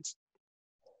our students.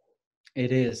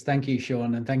 It is. Thank you,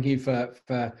 Sean. And thank you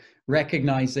for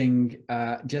recognizing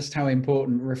just how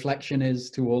important reflection is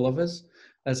to all of us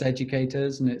as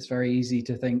educators. And it's very easy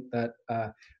to think that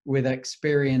with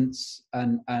experience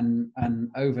and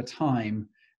over time,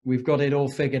 we've got it all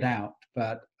figured out.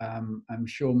 But I'm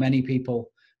sure many people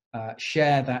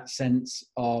share that sense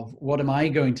of what am I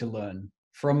going to learn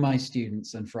from my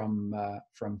students and from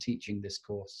teaching this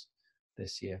course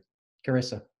this year.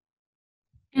 Carissa.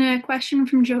 And a question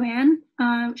from Joanne.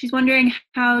 She's wondering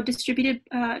how distributed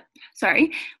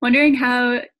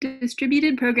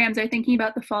programs are thinking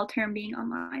about the fall term being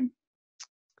online.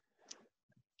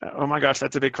 Oh my gosh,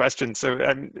 that's a big question. So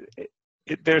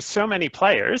there's so many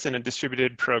players in a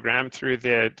distributed program through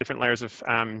the different layers of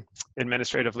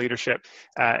administrative leadership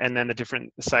and then the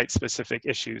different site-specific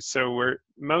issues. So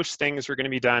most things are going to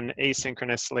be done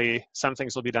asynchronously, some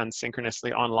things will be done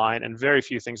synchronously online, and very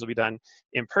few things will be done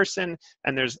in person.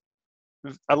 And there's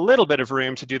a little bit of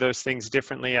room to do those things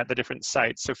differently at the different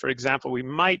sites. So for example, we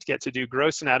might get to do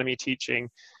gross anatomy teaching,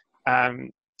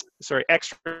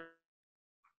 extra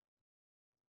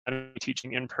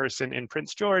teaching in person in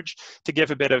Prince George to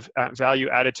give a bit of value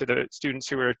added to the students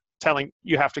who are telling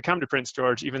you have to come to Prince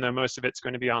George, even though most of it's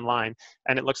going to be online.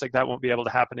 And it looks like that won't be able to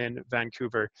happen in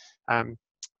Vancouver.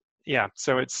 Yeah,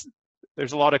 so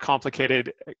there's a lot of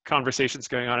complicated conversations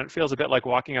going on. It feels a bit like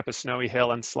walking up a snowy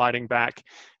hill and sliding back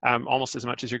almost as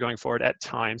much as you're going forward at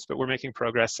times, but we're making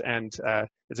progress, and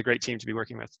it's a great team to be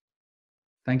working with.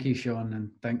 Thank you, Sean, and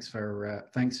thanks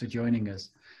for joining us.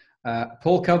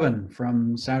 Paul Cubbon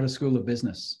from Sauder School of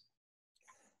Business.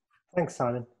 Thanks,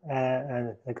 Simon.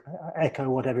 And I echo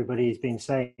what everybody's been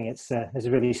saying. It's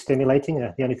really stimulating.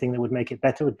 The only thing that would make it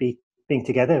better would be being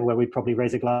together, where we'd probably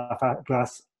raise a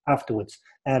glass afterwards.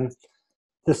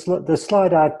 The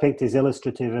slide I've picked is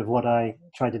illustrative of what I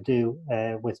try to do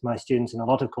with my students in a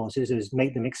lot of courses, is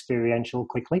make them experiential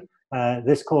quickly.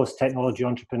 This course, Technology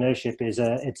Entrepreneurship,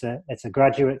 it's a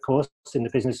graduate course in the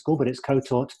business school, but it's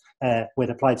co-taught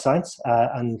with applied science,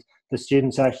 and the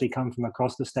students actually come from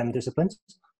across the STEM disciplines.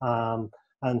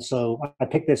 And so I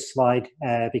picked this slide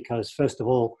because, first of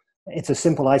all, it's a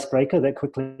simple icebreaker that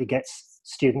quickly gets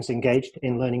students engaged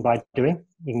in learning by doing.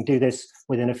 You can do this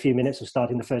within a few minutes of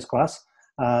starting the first class.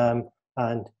 And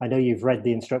I know you've read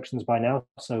the instructions by now,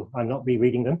 so I'm not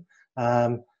rereading them.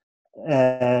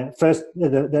 First,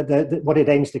 what it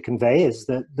aims to convey is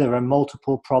that there are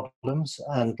multiple problems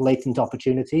and latent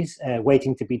opportunities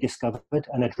waiting to be discovered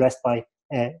and addressed by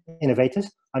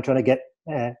innovators. I'm trying to get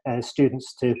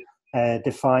students to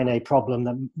define a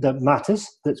problem that matters,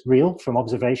 that's real from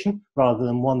observation, rather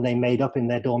than one they made up in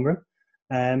their dorm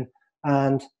room.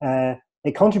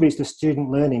 It contributes to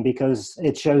student learning because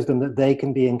it shows them that they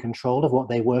can be in control of what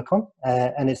they work on.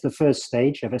 And it's the first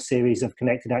stage of a series of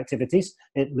connected activities.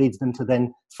 It leads them to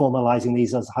then formalizing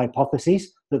these as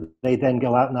hypotheses that they then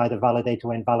go out and either validate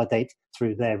or invalidate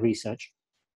through their research.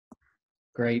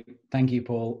 Great, thank you,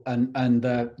 Paul. And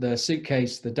the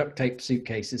suitcase, the duct tape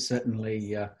suitcase, is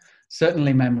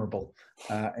certainly memorable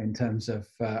in terms of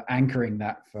anchoring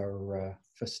that for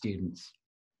students.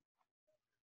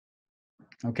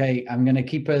 Okay, I'm going to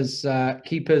keep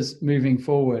us moving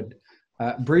forward.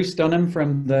 Bruce Dunham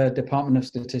from the Department of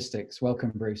Statistics.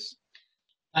 Welcome, Bruce.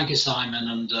 Thank you, Simon,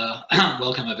 and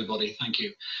welcome everybody. Thank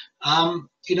you.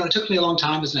 It took me a long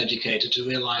time as an educator to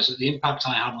realize that the impact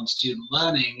I have on student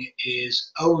learning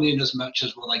is only in as much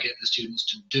as what I get the students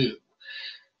to do.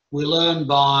 We learn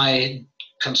by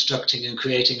constructing and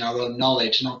creating our own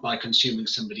knowledge, not by consuming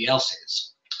somebody else's.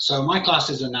 So my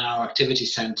classes are now activity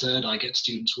centered. I get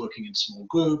students working in small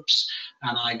groups,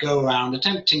 and I go around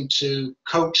attempting to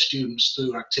coach students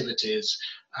through activities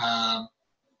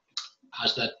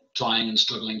as they're trying and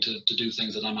struggling to do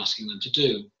things that I'm asking them to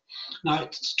do. Now,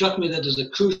 it struck me that as a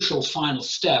crucial final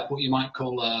step, what you might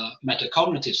call a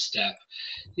metacognitive step,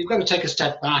 you've got to take a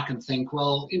step back and think,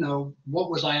 well,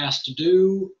 what was I asked to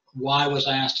do? Why was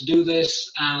I asked to do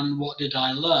this? And what did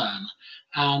I learn?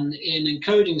 And in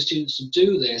encouraging students to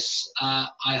do this,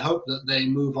 I hope that they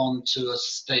move on to a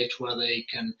state where they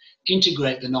can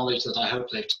integrate the knowledge that I hope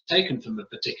they've taken from a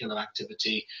particular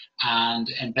activity and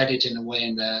embed it in a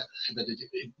way that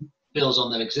it builds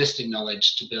on their existing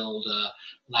knowledge to build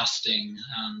lasting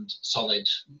and solid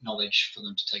knowledge for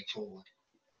them to take forward.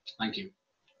 Thank you.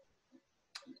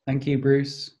 Thank you,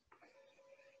 Bruce.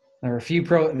 There are a few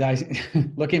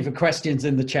looking for questions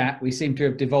in the chat. We seem to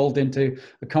have devolved into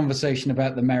a conversation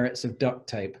about the merits of duct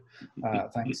tape,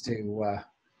 thanks to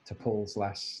Paul's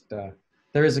last.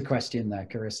 There is a question there,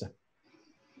 Carissa.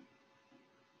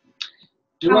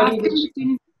 How often do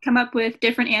students come up with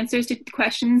different answers to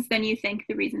questions than you think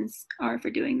the reasons are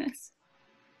for doing this?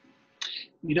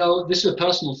 This is a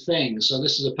personal thing, so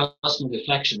this is a personal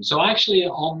reflection. So actually,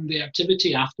 on the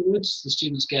activity afterwards, the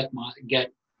students get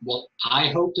what I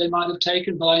hope they might have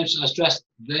taken, but I stress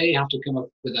they have to come up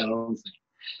with their own thing.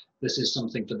 This is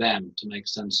something for them to make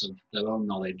sense of their own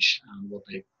knowledge and what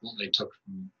they took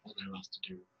from what they were asked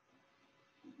to do.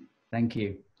 Thank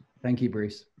you. Thank you,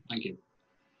 Bruce. Thank you.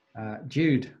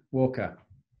 Jude Walker.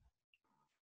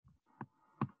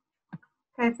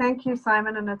 Okay, thank you,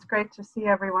 Simon, and it's great to see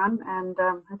everyone. And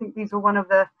I think these are one of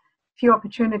the few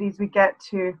opportunities we get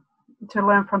to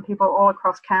learn from people all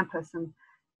across campus and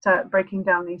to breaking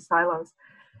down these silos.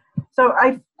 So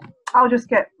I'll just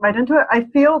get right into it. I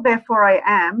feel, therefore I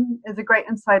am is a great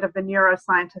insight of the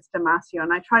neuroscientist Damasio,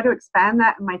 and I try to expand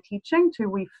that in my teaching to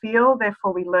we feel,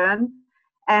 therefore we learn.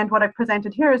 And what I've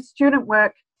presented here is student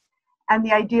work and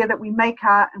the idea that we make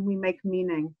art and we make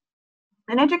meaning.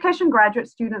 In education, graduate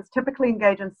students typically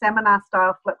engage in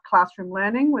seminar-style flipped classroom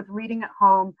learning with reading at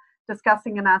home,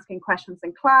 discussing and asking questions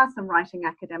in class, and writing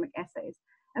academic essays.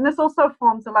 And this also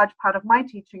forms a large part of my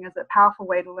teaching as a powerful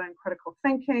way to learn critical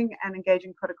thinking and engage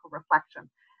in critical reflection.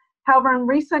 However, in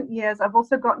recent years, I've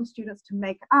also gotten students to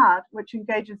make art, which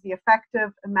engages the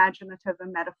affective, imaginative,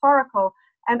 and metaphorical,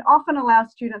 and often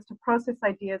allows students to process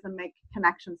ideas and make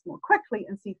connections more quickly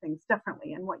and see things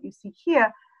differently. And what you see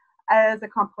here is a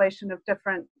compilation of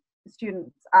different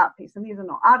students' art pieces. And these are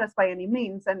not artists by any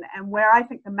means. And where I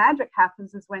think the magic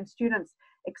happens is when students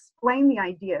explain the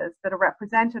ideas that are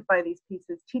represented by these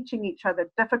pieces, teaching each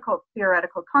other difficult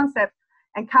theoretical concepts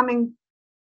and coming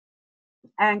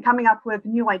up with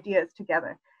new ideas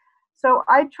together. So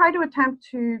I try to attempt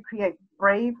to create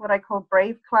brave, what I call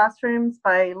brave classrooms,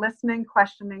 by listening,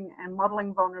 questioning, and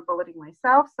modeling vulnerability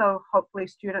myself. So hopefully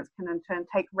students can in turn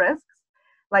take risks,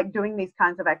 like doing these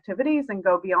kinds of activities, and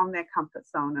go beyond their comfort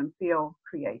zone and feel,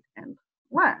 create, and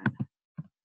learn.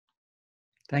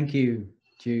 Thank you,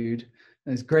 Jude.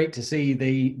 It's great to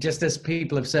see just as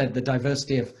people have said, the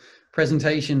diversity of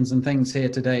presentations and things here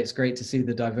today. It's great to see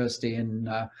the diversity in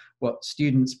what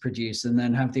students produce, and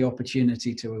then have the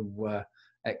opportunity to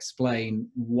explain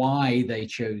why they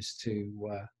chose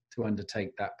to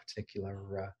undertake that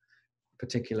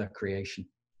particular creation.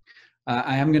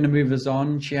 I am going to move us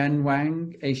on. Qian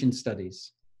Wang, Asian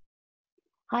Studies.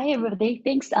 Hi, everybody.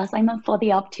 Thanks, Simon, for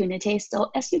the opportunity. So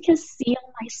as you can see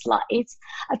on my slides,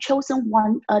 I've chosen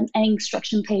an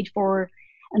instruction page for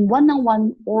a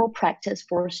one-on-one oral practice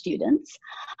for students.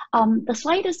 The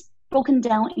slide is broken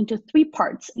down into 3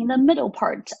 parts. In the middle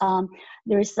part,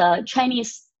 there's a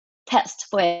Chinese test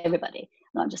for everybody.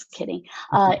 No, I'm just kidding.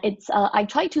 I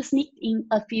try to sneak in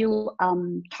a few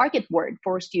target words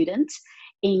for students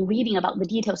in reading about the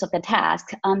details of the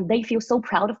task. They feel so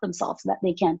proud of themselves that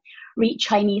they can read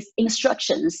Chinese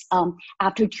instructions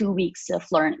after 2 weeks of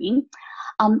learning.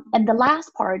 And the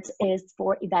last part is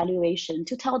for evaluation,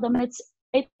 to tell them it's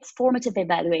formative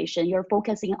evaluation. You're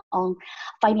focusing on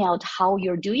finding out how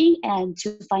you're doing and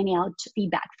to finding out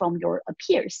feedback from your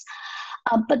peers.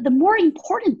 But the more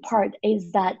important part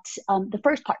is that the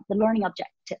first part, the learning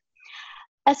objective.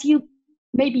 As you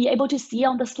may be able to see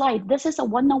on the slide, this is a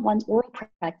one-on-one oral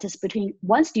practice between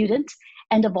one student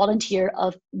and a volunteer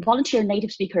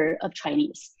native speaker of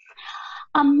Chinese.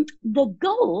 The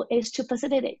goal is to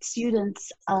facilitate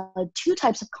students 2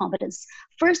 types of competence.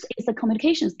 First is the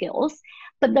communication skills,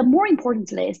 but the more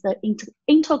importantly is the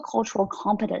intercultural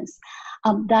competence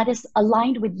that is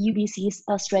aligned with UBC's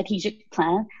strategic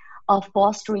plan of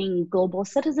fostering global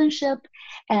citizenship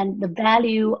and the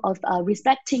value of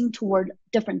respecting toward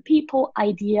different people,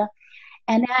 idea,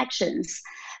 and actions.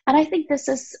 And I think this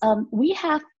is, we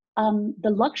have the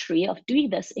luxury of doing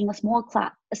this in a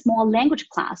small language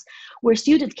class where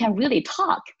students can really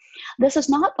talk. This is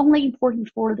not only important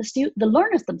for the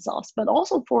learners themselves, but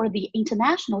also for the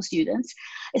international students,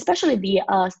 especially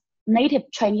the native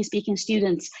Chinese speaking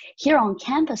students here on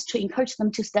campus, to encourage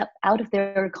them to step out of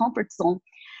their comfort zone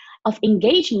of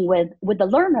engaging with the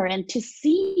learner and to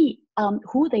see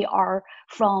who they are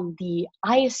from the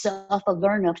eyes of a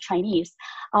learner of Chinese.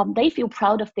 They feel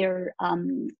proud of their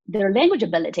language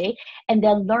ability, and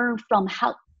then learn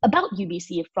about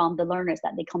UBC from the learners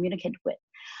that they communicate with.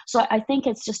 So I think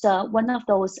it's just one of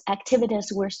those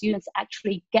activities where students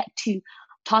actually get to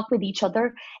talk with each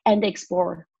other and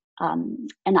explore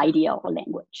an idea or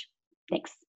language.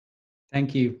 Thanks.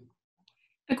 Thank you.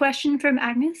 A question from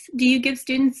Agnes. Do you give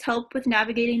students help with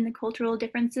navigating the cultural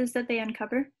differences that they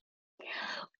uncover?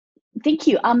 Thank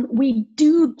you. We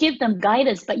do give them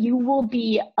guidance, but you will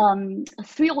be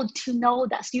thrilled to know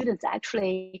that students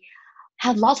actually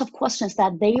have lots of questions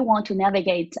that they want to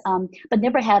navigate, but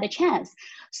never had a chance.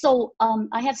 So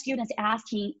I have students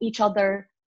asking each other,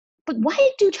 but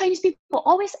why do Chinese people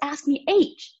always ask me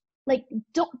age? Like,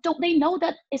 don't they know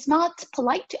that it's not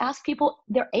polite to ask people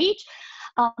their age?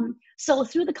 So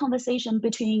through the conversation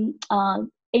between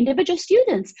individual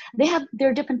students, they have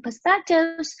their different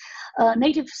perspectives.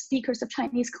 Native speakers of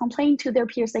Chinese complain to their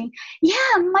peers saying,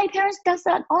 yeah, my parents does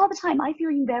that all the time. I feel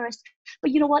embarrassed.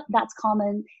 But you know what? That's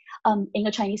common in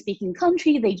a Chinese speaking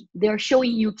country. They're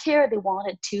showing you care. They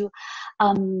wanted to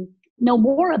know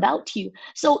more about you.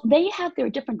 So they have their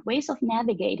different ways of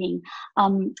navigating.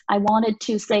 I wanted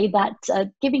to say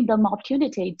that giving them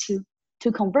opportunity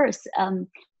to converse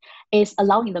is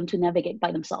allowing them to navigate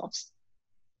by themselves.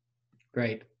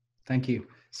 Great. Thank you.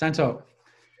 Santok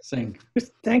Singh.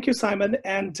 Thank you, Simon,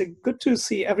 and good to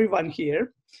see everyone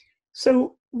here.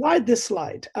 So why this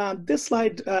slide? This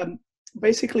slide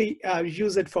basically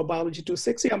use it for Biology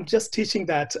 260. I'm just teaching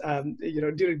that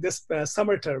during this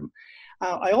summer term.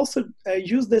 I also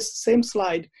use this same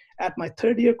slide at my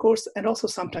third-year course and also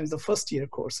sometimes the first-year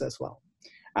course as well.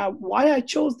 Why I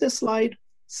chose this slide?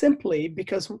 Simply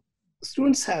because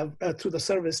students have, through the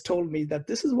service, told me that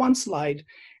this is one slide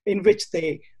in which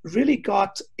they really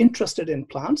got interested in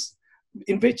plants,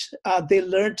 in which they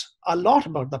learned a lot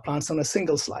about the plants on a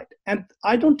single slide. And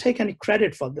I don't take any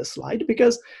credit for this slide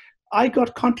because I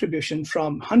got contribution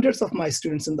from hundreds of my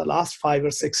students in the last 5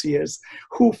 or 6 years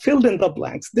who filled in the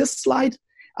blanks. This slide,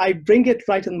 I bring it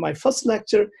right in my first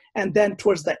lecture and then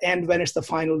towards the end when it's the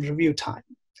final review time.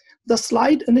 The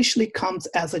slide initially comes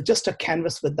as just a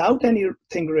canvas without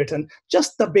anything written,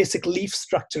 just the basic leaf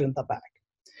structure in the back.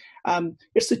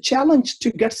 It's a challenge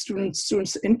to get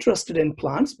students interested in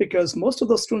plants because most of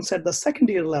those students at the second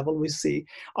year level we see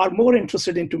are more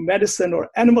interested into medicine or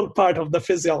animal part of the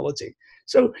physiology.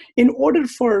 So in order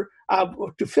for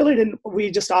to fill it in, we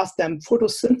just asked them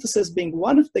photosynthesis being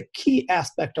one of the key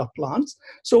aspects of plants.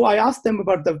 So I asked them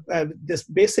about this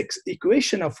basic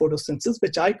equation of photosynthesis,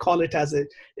 which I call it as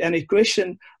an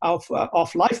equation of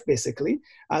life, basically,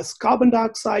 as carbon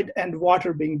dioxide and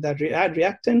water being the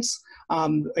reactants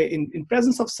in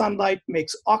presence of sunlight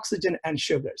makes oxygen and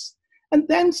sugars. And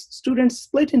then students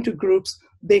split into groups.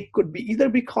 They could either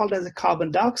be called as a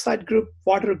carbon dioxide group,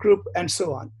 water group, and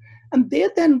so on. And they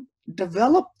then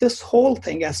develop this whole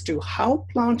thing as to how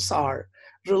plants are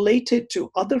related to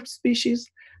other species,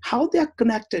 how they are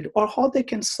connected, or how they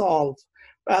can solve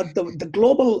the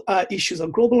global issues or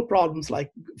global problems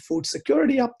like food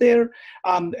security up there,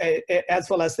 as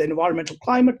well as the environmental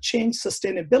climate change,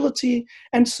 sustainability,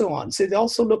 and so on. So they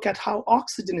also look at how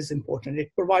oxygen is important.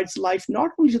 It provides life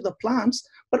not only to the plants,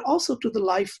 but also to the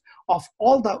life of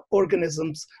all the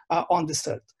organisms on this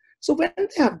earth. So when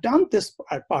they have done this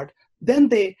part, then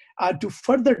they do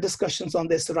further discussions on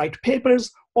this, write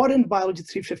papers, or in Biology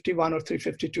 351 or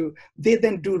 352, they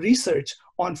then do research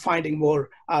on finding more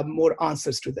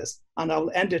answers to this. And I'll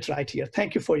end it right here.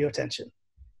 Thank you for your attention.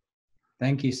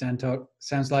 Thank you, Santok.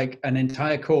 Sounds like an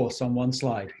entire course on one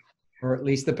slide, or at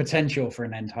least the potential for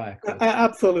an entire course.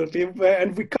 Absolutely,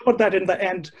 and we covered that in the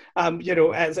end,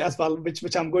 as well,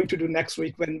 which I'm going to do next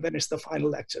week when it's the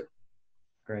final lecture.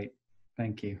 Great,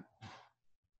 thank you.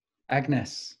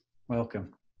 Agnes,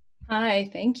 welcome. Hi,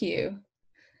 thank you.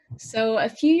 So a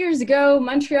few years ago,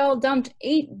 Montreal dumped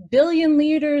 8 billion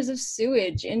liters of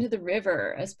sewage into the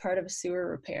river as part of a sewer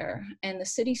repair. And the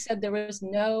city said there was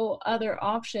no other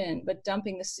option but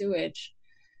dumping the sewage.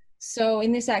 So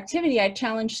in this activity, I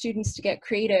challenged students to get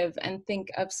creative and think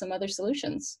of some other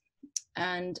solutions.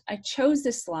 And I chose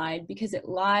this slide because it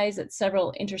lies at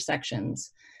several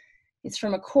intersections. It's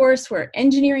from a course where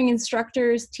engineering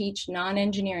instructors teach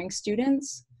non-engineering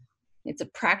students. It's a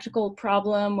practical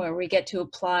problem where we get to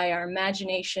apply our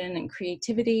imagination and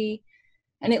creativity.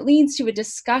 And it leads to a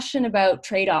discussion about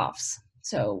trade-offs.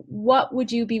 So what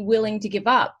would you be willing to give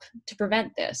up to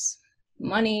prevent this?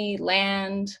 Money,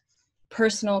 land,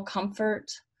 personal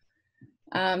comfort.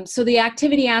 So the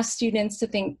activity asks students to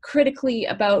think critically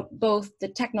about both the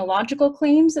technological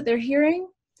claims that they're hearing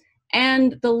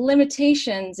and the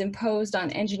limitations imposed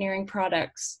on engineering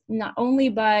products, not only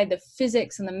by the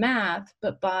physics and the math,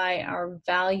 but by our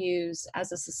values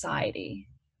as a society.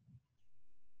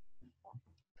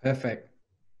 Perfect.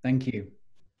 Thank you.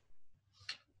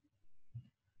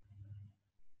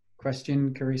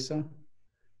 Question, Carissa?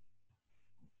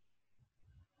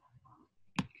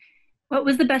 What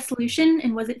was the best solution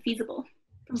and was it feasible?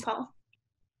 From Paul.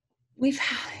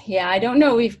 Yeah, I don't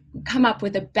know. We've come up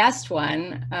with the best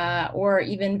one or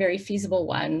even very feasible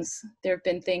ones. There have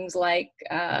been things like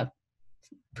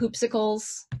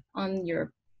poopsicles on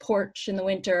your porch in the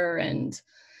winter and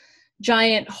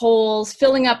giant holes,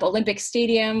 filling up Olympic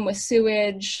Stadium with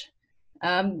sewage,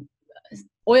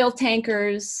 oil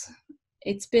tankers.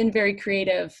 It's been very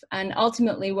creative. And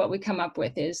ultimately what we come up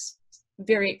with is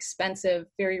very expensive,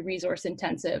 very resource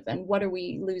intensive. And what are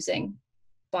we losing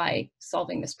by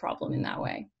solving this problem in that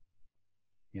way?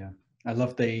 Yeah, I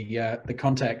love the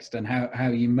context and how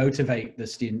you motivate the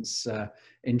students'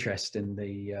 interest in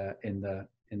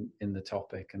the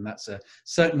topic, and that's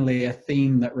certainly a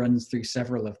theme that runs through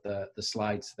several of the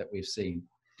slides that we've seen.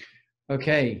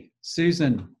 Okay,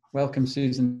 Susan, welcome,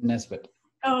 Susan Nesbitt.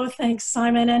 Oh, thanks,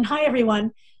 Simon, and hi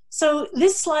everyone. So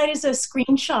this slide is a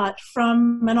screenshot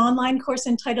from an online course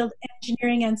entitled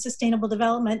Engineering and Sustainable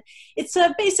Development. It's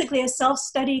basically a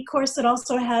self-study course that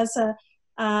also has a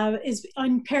is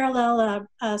in parallel,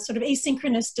 sort of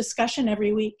asynchronous discussion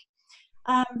every week.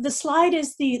 The slide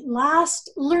is the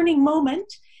last learning moment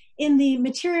in the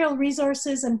material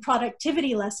resources and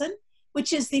productivity lesson,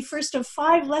 which is the first of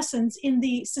 5 lessons in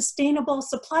the sustainable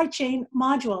supply chain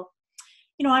module.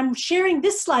 You know, I'm sharing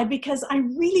this slide because I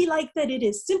really like that it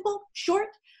is simple, short.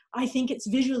 I think it's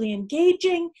visually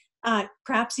engaging,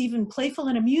 perhaps even playful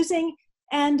and amusing,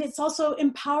 and it's also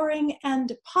empowering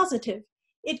and positive.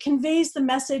 It conveys the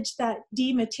message that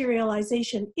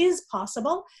dematerialization is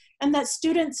possible and that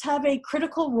students have a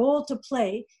critical role to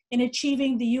play in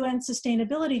achieving the UN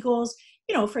sustainability goals,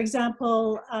 you know, for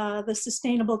example, the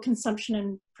sustainable consumption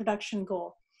and production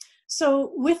goal.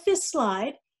 So with this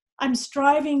slide, I'm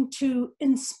striving to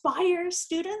inspire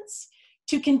students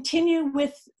to continue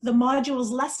with the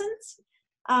module's lessons,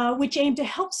 which aim to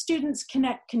help students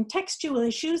connect contextual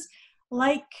issues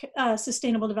like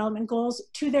sustainable development goals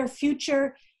to their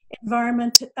future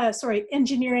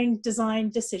engineering design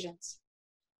decisions.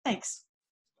 Thanks.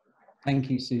 Thank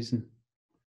you, Susan.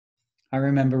 I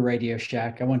remember Radio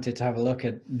Shack. I wanted to have a look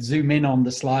at, zoom in on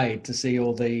the slide to see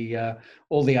all the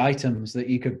items that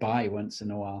you could buy once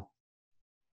in a while.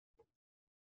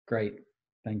 Great,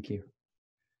 thank you.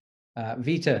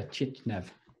 Vita Chichnev.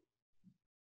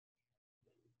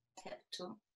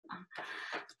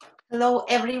 Hello,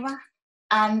 everyone.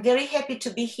 I'm very happy to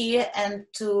be here and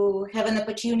to have an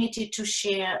opportunity to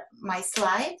share my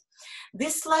slide.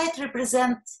 This slide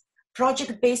represents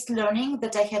project-based learning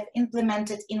that I have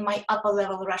implemented in my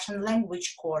upper-level Russian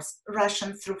language course,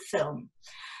 Russian through Film.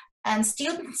 And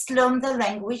students learn the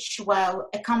language while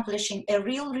accomplishing a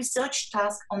real research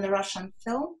task on the Russian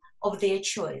film of their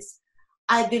choice.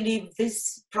 I believe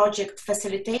this project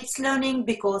facilitates learning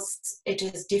because it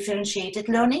is differentiated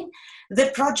learning.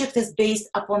 The project is based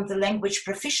upon the language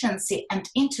proficiency and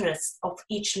interests of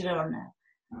each learner.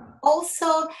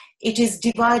 Also, it is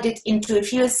divided into a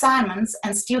few assignments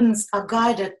and students are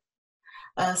guided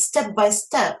step by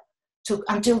step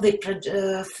until they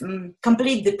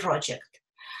complete the project.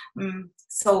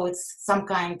 So it's some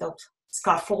kind of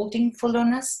scaffolding for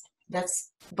learners.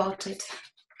 That's about it.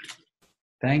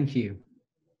 Thank you.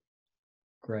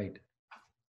 Great.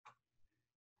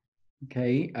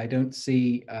 Okay, I don't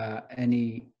see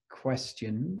any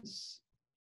questions.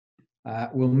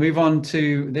 We'll move on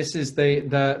to, this is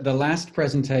the last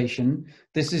presentation.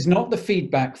 This is not the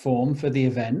feedback form for the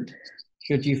event,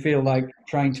 should you feel like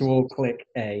trying to all click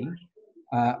A.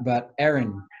 But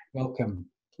Erin, welcome,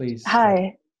 please.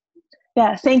 Hi.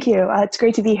 Yeah, thank you. It's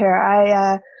great to be here.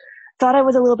 I thought I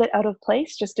was a little bit out of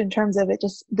place just in terms of it,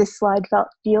 just this slide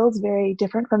feels very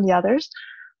different from the others.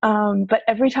 But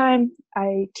every time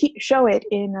I show it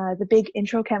in the big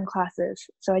intro chem classes,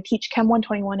 so I teach Chem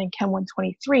 121 and Chem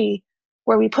 123,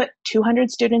 where we put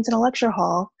 200 students in a lecture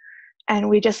hall and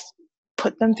we just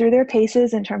put them through their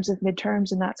paces in terms of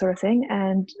midterms and that sort of thing.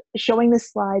 And showing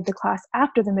this slide, the class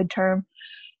after the midterm,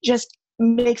 just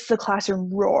makes the classroom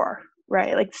roar,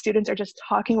 right? Like students are just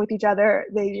talking with each other.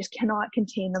 They just cannot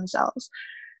contain themselves.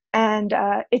 And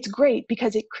it's great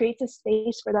because it creates a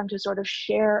space for them to sort of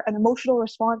share an emotional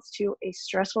response to a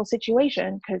stressful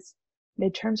situation, because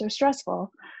midterms are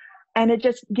stressful. And it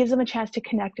just gives them a chance to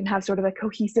connect and have sort of a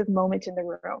cohesive moment in the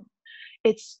room.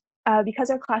 It's because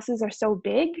our classes are so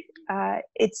big,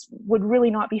 it would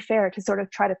really not be fair to sort of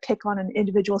try to pick on an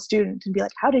individual student and be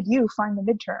like, how did you find the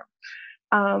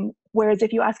midterm? Whereas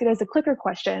if you ask it as a clicker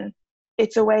question,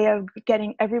 it's a way of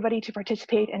getting everybody to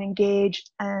participate and engage,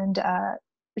 and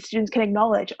the students can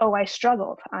acknowledge, oh, I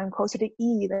struggled. I'm closer to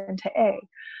E than to A.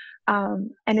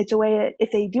 And it's a way that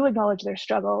if they do acknowledge their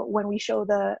struggle, when I show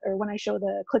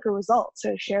the clicker results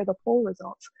or share the poll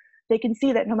results, they can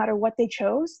see that no matter what they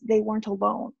chose, they weren't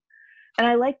alone. And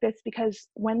I like this because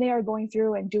when they are going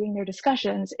through and doing their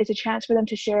discussions, it's a chance for them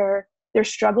to share their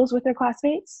struggles with their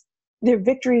classmates, their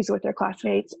victories with their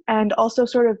classmates, and also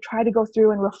sort of try to go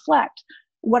through and reflect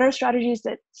what are strategies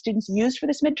that students used for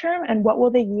this midterm and what will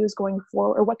they use going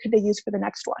forward, or what could they use for the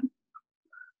next one?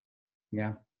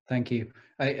 Yeah, thank you.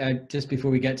 I just before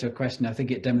we get to a question, I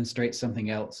think it demonstrates something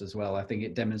else as well. I think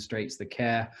it demonstrates the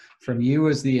care from you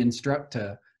as the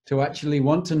instructor to actually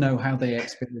want to know how they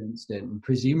experienced it and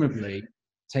presumably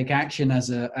take action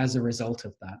as a result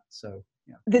of that. So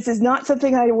yeah. This is not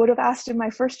something I would have asked in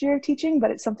my first year of teaching, but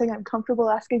it's something I'm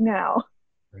comfortable asking now.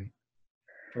 Great.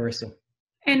 Marissa.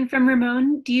 And from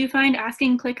Ramon, do you find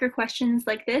asking clicker questions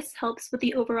like this helps with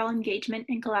the overall engagement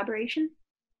and collaboration?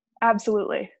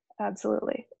 Absolutely,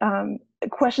 absolutely.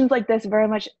 Questions like this very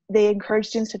much, they encourage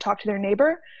students to talk to their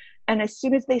neighbor. And as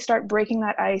soon as they start breaking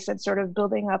that ice and sort of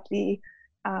building up the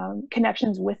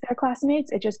connections with their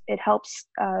classmates, it helps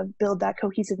build that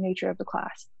cohesive nature of the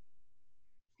class.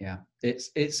 Yeah,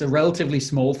 it's a relatively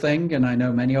small thing, and I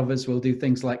know many of us will do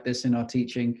things like this in our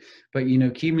teaching, but you know,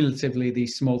 cumulatively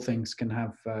these small things can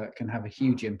have a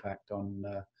huge impact on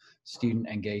student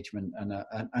engagement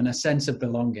and a sense of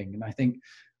belonging. And I think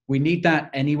we need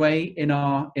that anyway in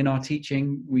our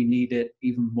teaching. We need it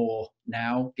even more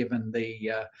now, given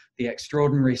the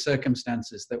extraordinary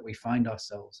circumstances that we find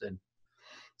ourselves in.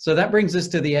 So that brings us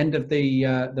to the end of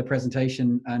the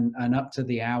presentation and up to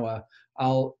the hour.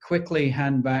 I'll quickly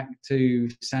hand back to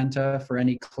Santa for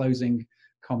any closing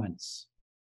comments.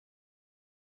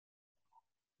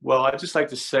 Well, I'd just like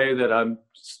to say that I'm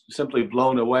simply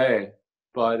blown away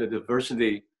by the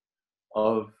diversity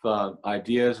of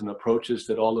ideas and approaches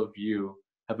that all of you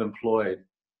have employed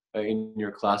in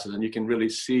your classes. And you can really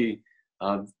see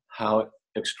how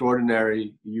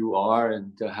extraordinary you are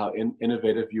and how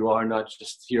innovative you are, not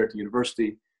just here at the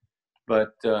university,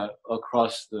 but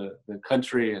across the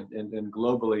country and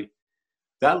globally.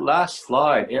 That last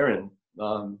slide, Erin,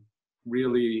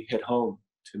 really hit home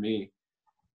to me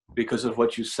because of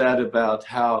what you said about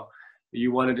how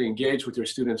you wanted to engage with your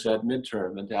students at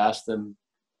midterm and to ask them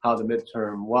how the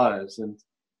midterm was. And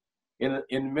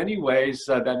in many ways,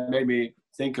 that made me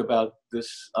think about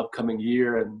this upcoming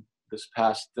year and this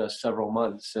past several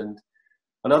months. And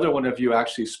another one of you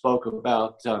actually spoke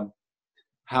about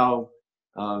how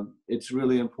it's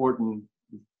really important,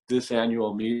 this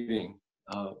annual meeting,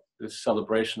 this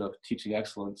celebration of teaching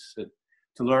excellence,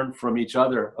 to learn from each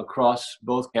other across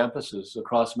both campuses,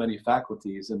 across many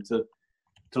faculties, and to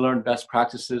learn best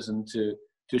practices and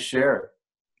to share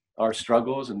our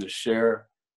struggles and to share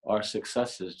our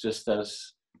successes, just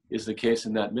as is the case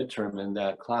in that midterm in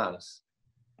that class.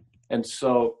 And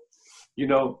so, you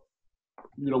know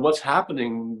what's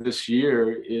happening this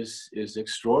year is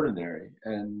extraordinary,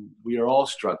 and we are all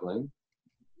struggling,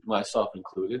 myself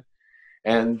included,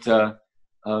 and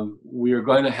we are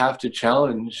going to have to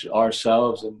challenge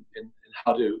ourselves in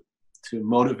how to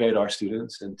motivate our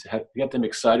students and to get them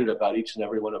excited about each and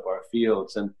every one of our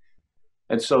fields.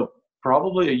 And so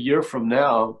probably a year from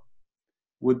now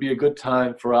would be a good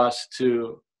time for us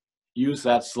to use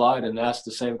that slide and ask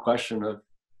the same question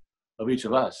of each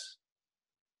of us.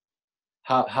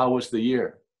 How was the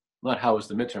year? Not how was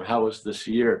the midterm, how was this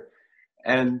year?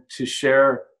 And to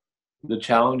share the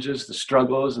challenges, the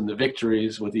struggles, and the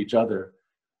victories with each other.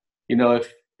 You know,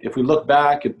 if we look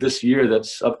back at this year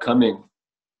that's upcoming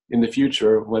in the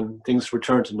future, when things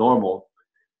return to normal,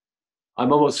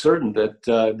 I'm almost certain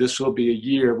that this will be a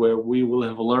year where we will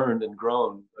have learned and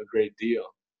grown a great deal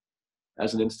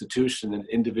as an institution and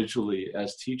individually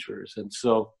as teachers. And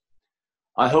so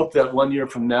I hope that 1 year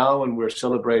from now, when we're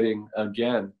celebrating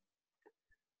again,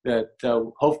 that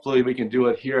hopefully we can do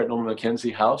it here at Norman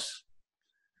Mackenzie House,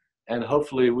 and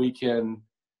hopefully we can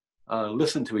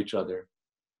listen to each other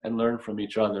and learn from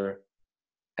each other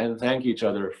and thank each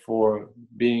other for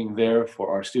being there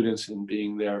for our students and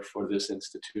being there for this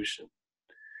institution.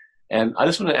 And I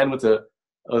just want to end with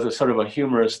a sort of a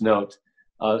humorous note.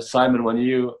 Simon, when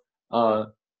you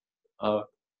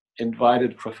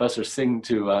invited Professor Singh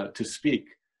to speak,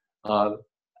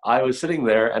 I was sitting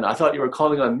there and I thought you were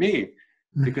calling on me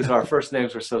because our first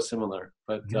names are so similar.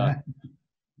 But I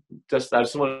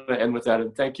just want to end with that,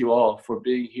 and thank you all for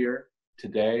being here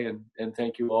today, and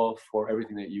thank you all for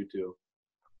everything that you do.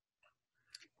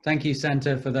 Thank you,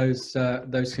 Santa, for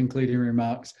those concluding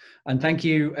remarks. And thank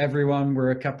you, everyone.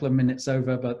 We're a couple of minutes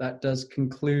over, but that does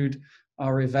conclude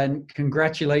our event.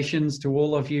 Congratulations to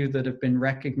all of you that have been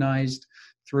recognized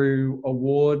through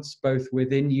awards, both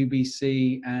within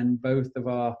UBC and both of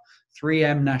our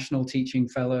 3M National Teaching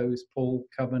Fellows, Paul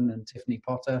Coven and Tiffany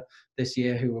Potter, this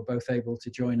year, who were both able to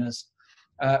join us.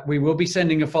 We will be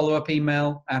sending a follow-up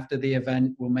email after the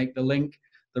event. We'll make the link,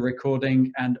 the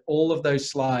recording, and all of those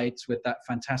slides with that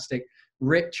fantastic,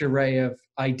 rich array of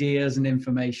ideas and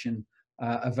information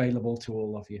available to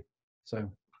all of you. So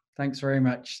thanks very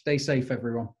much. Stay safe,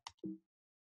 everyone.